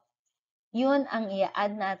operation, no? Yun ang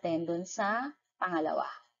i-add natin dun sa pangalawa.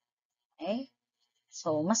 Okay?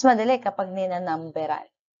 So, mas madali kapag ninanumberan.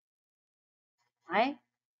 Okay?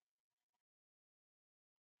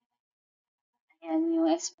 Ayan yung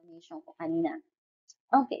explanation ko kanina.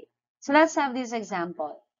 Okay. So, let's have this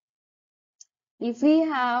example. If we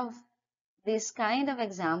have this kind of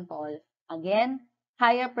example, again,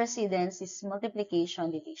 higher precedence is multiplication,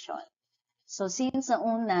 division. So, since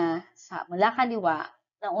nauna, mula kaliwa,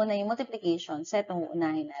 nauna yung multiplication, so itong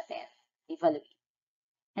unahin natin. Evaluate.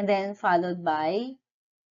 And then, followed by,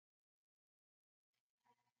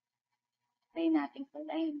 try natin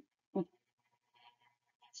kulay.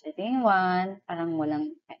 So, ito yung 1, parang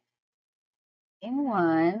walang, ito yung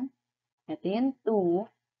 1, ito yung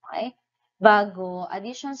 2, okay? Bago,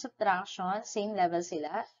 addition, subtraction, same level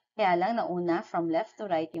sila. Kaya lang, nauna, from left to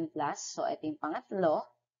right yung plus. So, ito yung pangatlo.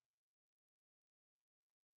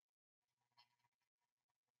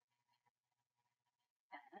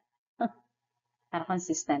 Para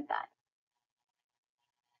consistent tayo.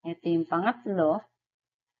 Ito yung pangatlo.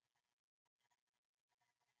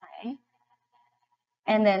 Okay?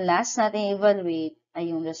 And then, last natin evaluate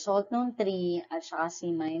ay yung result ng 3 at saka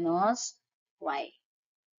c minus y.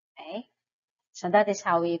 Okay? So, that is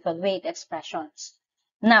how we evaluate expressions.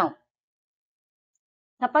 Now,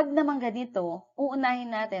 kapag naman ganito,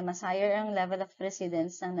 uunahin natin, mas higher ang level of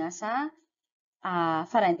precedence na nasa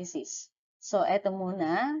parentheses. So, eto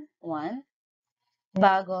muna, 1.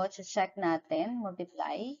 Bago, check natin,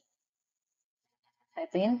 multiply. So,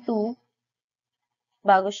 ito yung 2.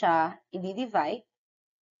 Bago siya, i-divide.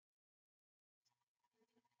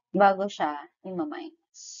 Bago siya,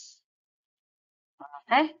 i-minus.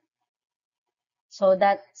 Okay? So,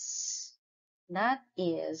 that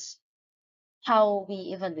is how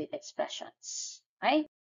we evaluate expressions. Okay?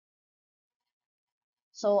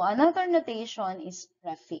 So, another notation is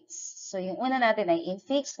prefix. So, yung una natin ay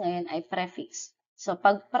infix, ngayon ay prefix. So,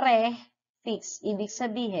 pag prefix, ibig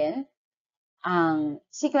sabihin, ang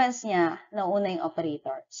sequence niya, nauna yung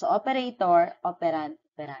operator. So, operator, operand,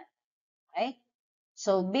 operand. Okay?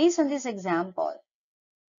 So, based on this example,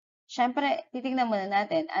 syempre, titingnan muna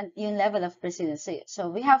natin yung level of precedence.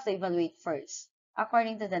 So, we have to evaluate first,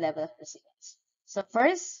 according to the level of precedence. So,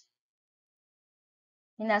 first,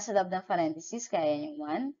 yung nasa loob ng parenthesis, kaya yung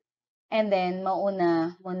 1. And then,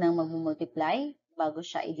 mauna munang mag-multiply bago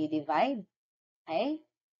siya i-divide. Okay?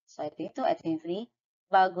 So, ito yung 2, ito yung 3.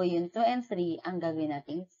 Bago yung 2 and 3, ang gagawin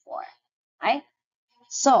natin 4. Okay?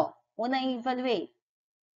 So, unang evaluate.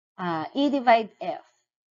 E-divide F.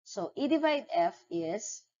 So, E-divide F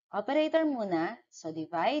is operator muna. So,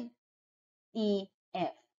 divide E,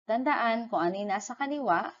 F. Tandaan kung ano yung nasa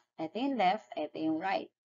kaliwa. Ito yung left, ito yung right.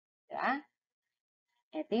 Diba?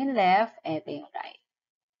 Ito yung left, ito yung right.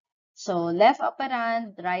 So, left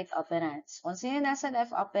operand, right operand. Kung sino nasa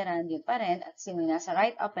left operand, yun pa rin. At sino nasa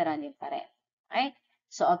right operand, yun pa rin. Okay?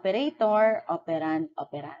 So, operator, operand,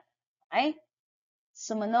 operand. Okay?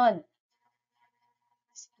 Sumunod.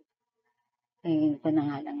 Tingin ko na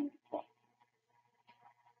nga lang po.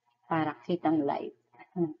 Para kitang live.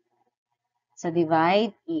 So,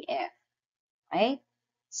 divide, EF. Okay?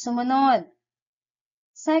 Sumunod.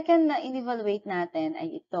 Second na in-evaluate natin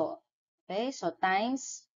ay ito. Okay? So,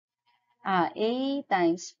 times A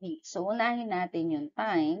times B. So, unahin natin yung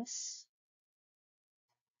times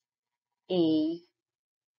A,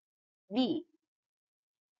 B.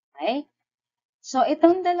 Okay? So,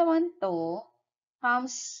 itong dalawang to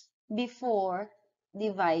comes before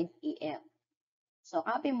divide EF. So,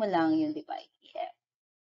 copy mo lang yung divide EF.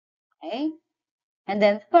 Okay? And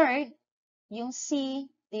then, third, yung C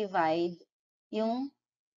divide yung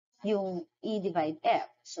E divide F.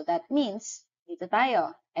 So, that means, dito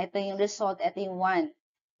tayo. Ito yung result, ito yung 1.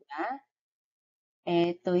 Diba?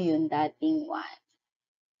 Ito yung dating 1.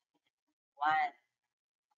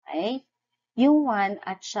 1. Okay? Yung 1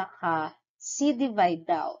 at saka C divide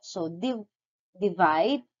daw. So,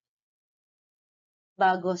 divide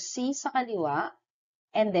bago C sa kaliwa.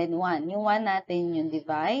 and then 1. Yung 1 natin yung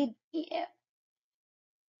divide, EF.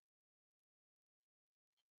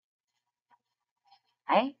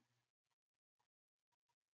 Okay?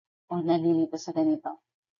 O nalilito sa ganito.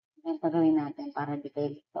 Ganito gawin natin para di kayo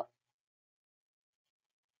lito.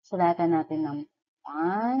 Sulatan natin ng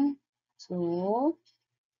 1, 2,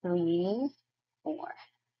 3, 4.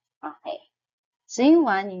 Okay. So, yung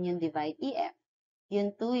 1, yun yung divide EF.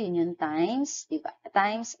 Yung 2, yun yung times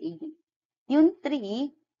AB. Yung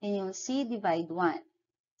 3, yun yung C divide 1.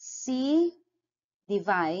 C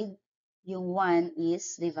divide, yung 1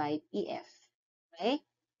 is divide EF. Okay?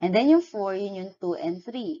 And then yung 4, yun yung 2 and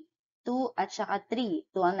 3. 2 at saka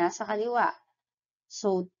 3. 2 ang nasa kaliwa.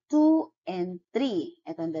 So, 2 and 3.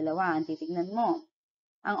 Itong dalawa, ang titignan mo.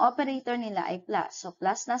 Ang operator nila ay plus. So,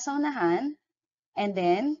 plus nasa unahan. And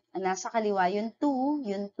then, ang nasa kaliwa yung 2,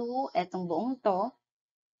 etong buong to.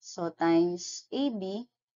 So, times AB.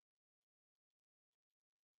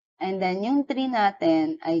 And then, yung 3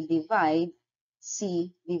 natin ay divide C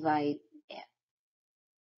divide F.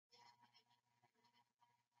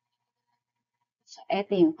 So,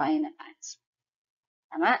 ito yung final answer.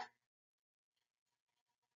 Tama?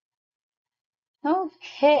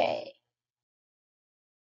 Okay.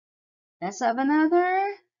 Let's have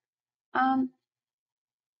another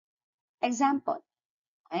example.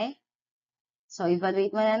 Okay? So,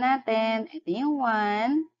 evaluate muna natin. Ito yung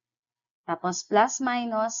 1. Tapos, plus,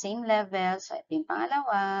 minus, same level. So, ito yung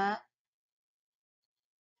pangalawa.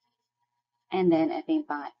 And then, ito yung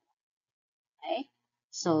pangatlo. Okay?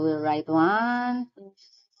 So, we'll write 1, 2,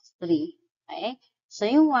 3. Okay? So,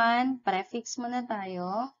 yung 1, prefix muna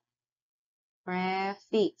tayo.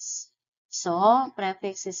 Prefix. So,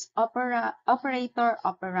 prefix is operator,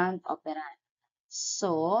 operand, operand.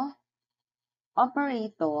 So,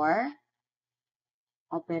 operator,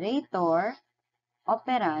 operand,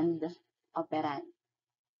 operand.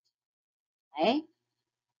 Okay?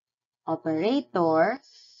 Operator,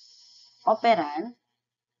 operand,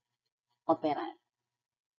 operand.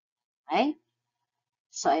 Okay?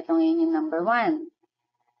 So, itong yun yung number 1.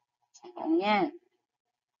 Itong yan.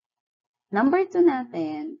 Number 2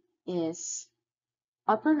 natin is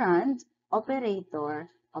operand, operator,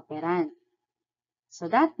 operand. So,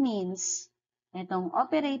 that means, itong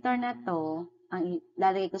operator na to, ang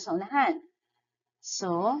ilalagay ko sa unahan.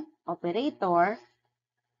 So, operator,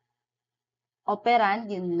 operand,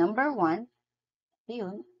 yung number 1,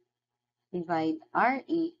 yun, divide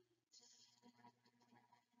RE,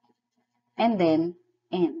 and then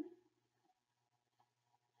N.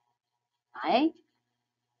 Okay?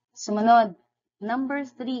 Sumunod, number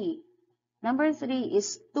 3. Number 3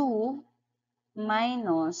 is 2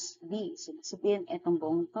 minus B. So, sabihin, itong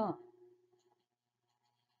buong to.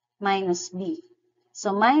 Minus B.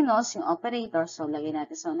 So, minus yung operator. So, lagay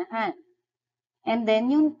natin sa unahan. And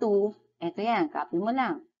then, yung 2, ito yan. Copy mo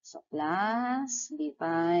lang. So, plus,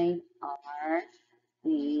 divide, R,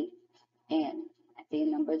 E, N. Ito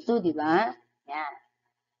yung number 2, di ba? Yan.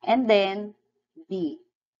 And then, B.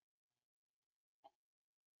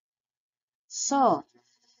 So,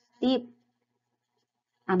 tip.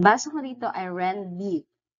 Ang basa ko dito ay rand B.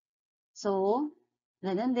 So,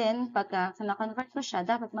 ganun din, pagka na-convert ko siya,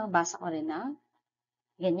 dapat magbasa ko rin ng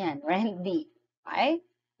ganyan, rand B. Okay?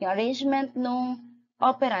 Yung arrangement ng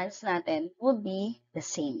operands natin will be the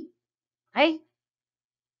same. Okay?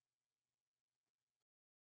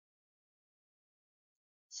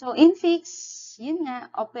 So, infix, yun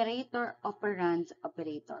nga, operator, operand,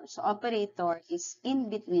 operator. So, operator is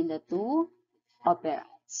in between the two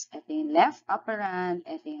operands. Ito yung left operand,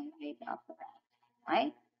 ito yung right operand. Okay?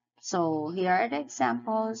 So, here are the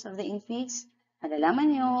examples of the infix. Malalaman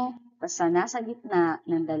nyo, basta nasa gitna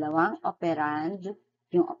ng dalawang operand,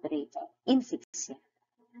 yung operator. Infix yan.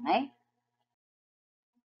 Okay?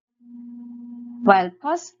 While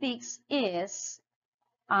postfix is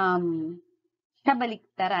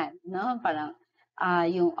kabaliktaran, no? Parang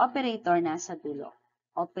yung operator nasa dulo.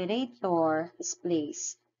 Operator is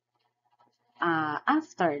placed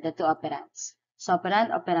after the two operands. So,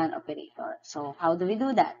 operand, operand, operator. So, how do we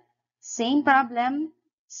do that? Same problem,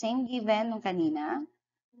 same given nung kanina,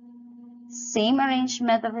 same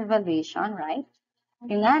arrangement of evaluation, right?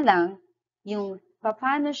 Yung nga lang, yung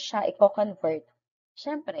paano siya i-convert,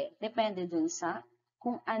 syempre, depende dun sa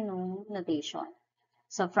kung anong notation.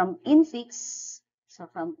 So, from infix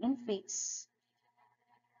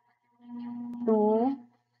to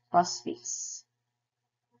postfix.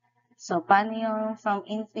 So, paano yung from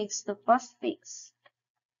infix to postfix?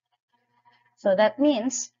 So, that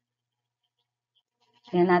means,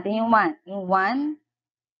 tingnan natin yung 1. Yung 1,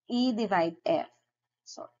 E divide F.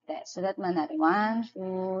 So, that man natin. 1,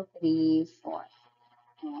 2, 3, 4.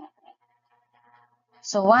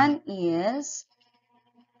 So one is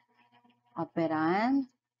operand,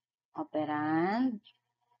 operand,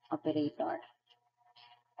 operator.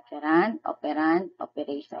 Operand, operand,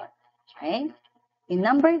 operator. Okay? In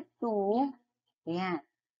number 2, ayan.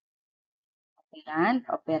 Operand,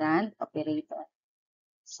 operand, operator.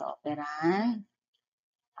 So, operand,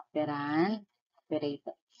 operand,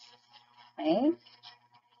 operator. Okay?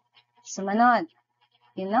 Sumunod.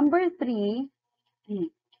 In number 3,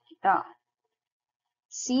 ito.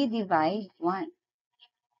 C divide 1.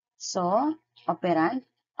 So, operand,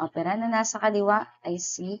 operand na nasa kaliwa ay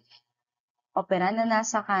C. Operand na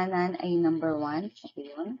nasa kanan ay number 1. Ito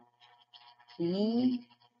yun. E,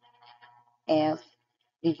 F,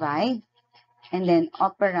 divide. And then,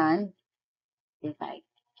 operand, divide.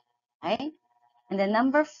 Okay? And then,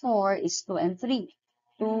 number 4 is 2 and 3.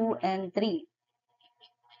 2 and 3.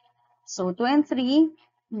 So, 2 and 3,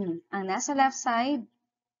 ang nasa left side,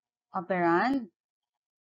 operand.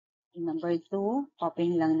 Number 2,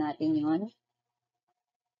 copying lang natin yun.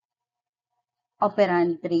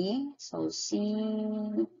 Operand 3. So, C,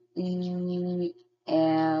 E,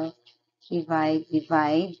 F, divide,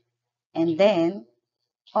 divide. And then,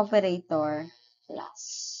 operator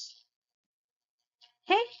plus.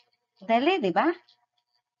 Okay? Dali, di ba?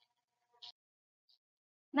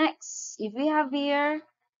 Next, if we have here,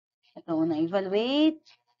 ito na evaluate,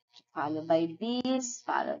 followed by this,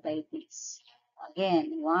 followed by this.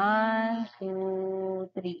 Again, 1, 2,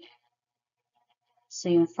 3. So,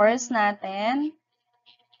 yung first natin,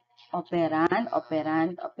 operand,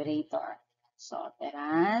 operand, operator. So,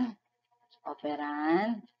 operand,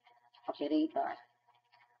 operand, operator.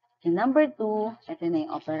 Yung number 2, ito na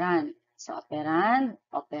yung operand. So, operand,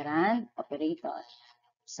 operand, operator.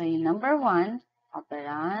 So, yung number 1,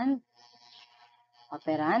 operand,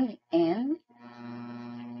 operand, and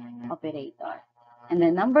operator. And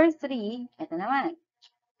then number 3, ito naman.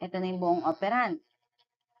 Ito na yung buong operand.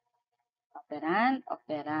 Operand,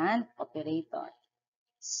 operand, operator.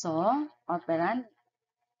 So, operand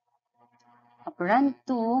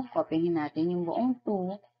 2, copyhin natin yung buong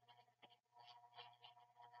 2.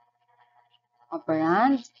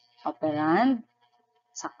 Operand, operand,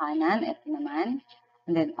 sa kanan, ito naman,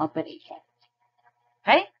 and then operator.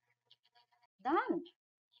 Okay? Done.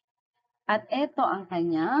 At ito ang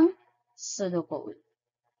kanyang pseudocode.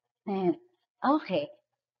 And, okay.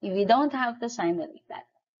 We don't have to simulate that.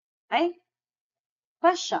 Okay?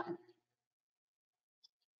 Question.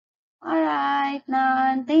 Alright,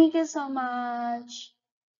 Nan. Thank you so much.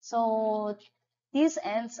 So, this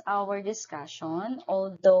ends our discussion.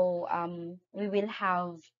 Although, I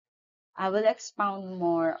will expound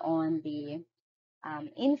more on the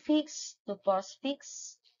infix to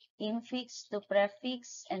postfix, infix to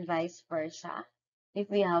prefix, and vice versa. If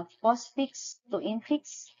we have postfix to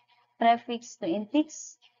infix, prefix to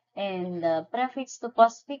infix, and prefix to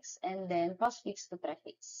postfix, and then postfix to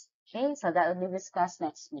prefix. Okay, so that will be discussed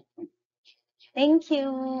next week. Thank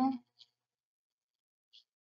you.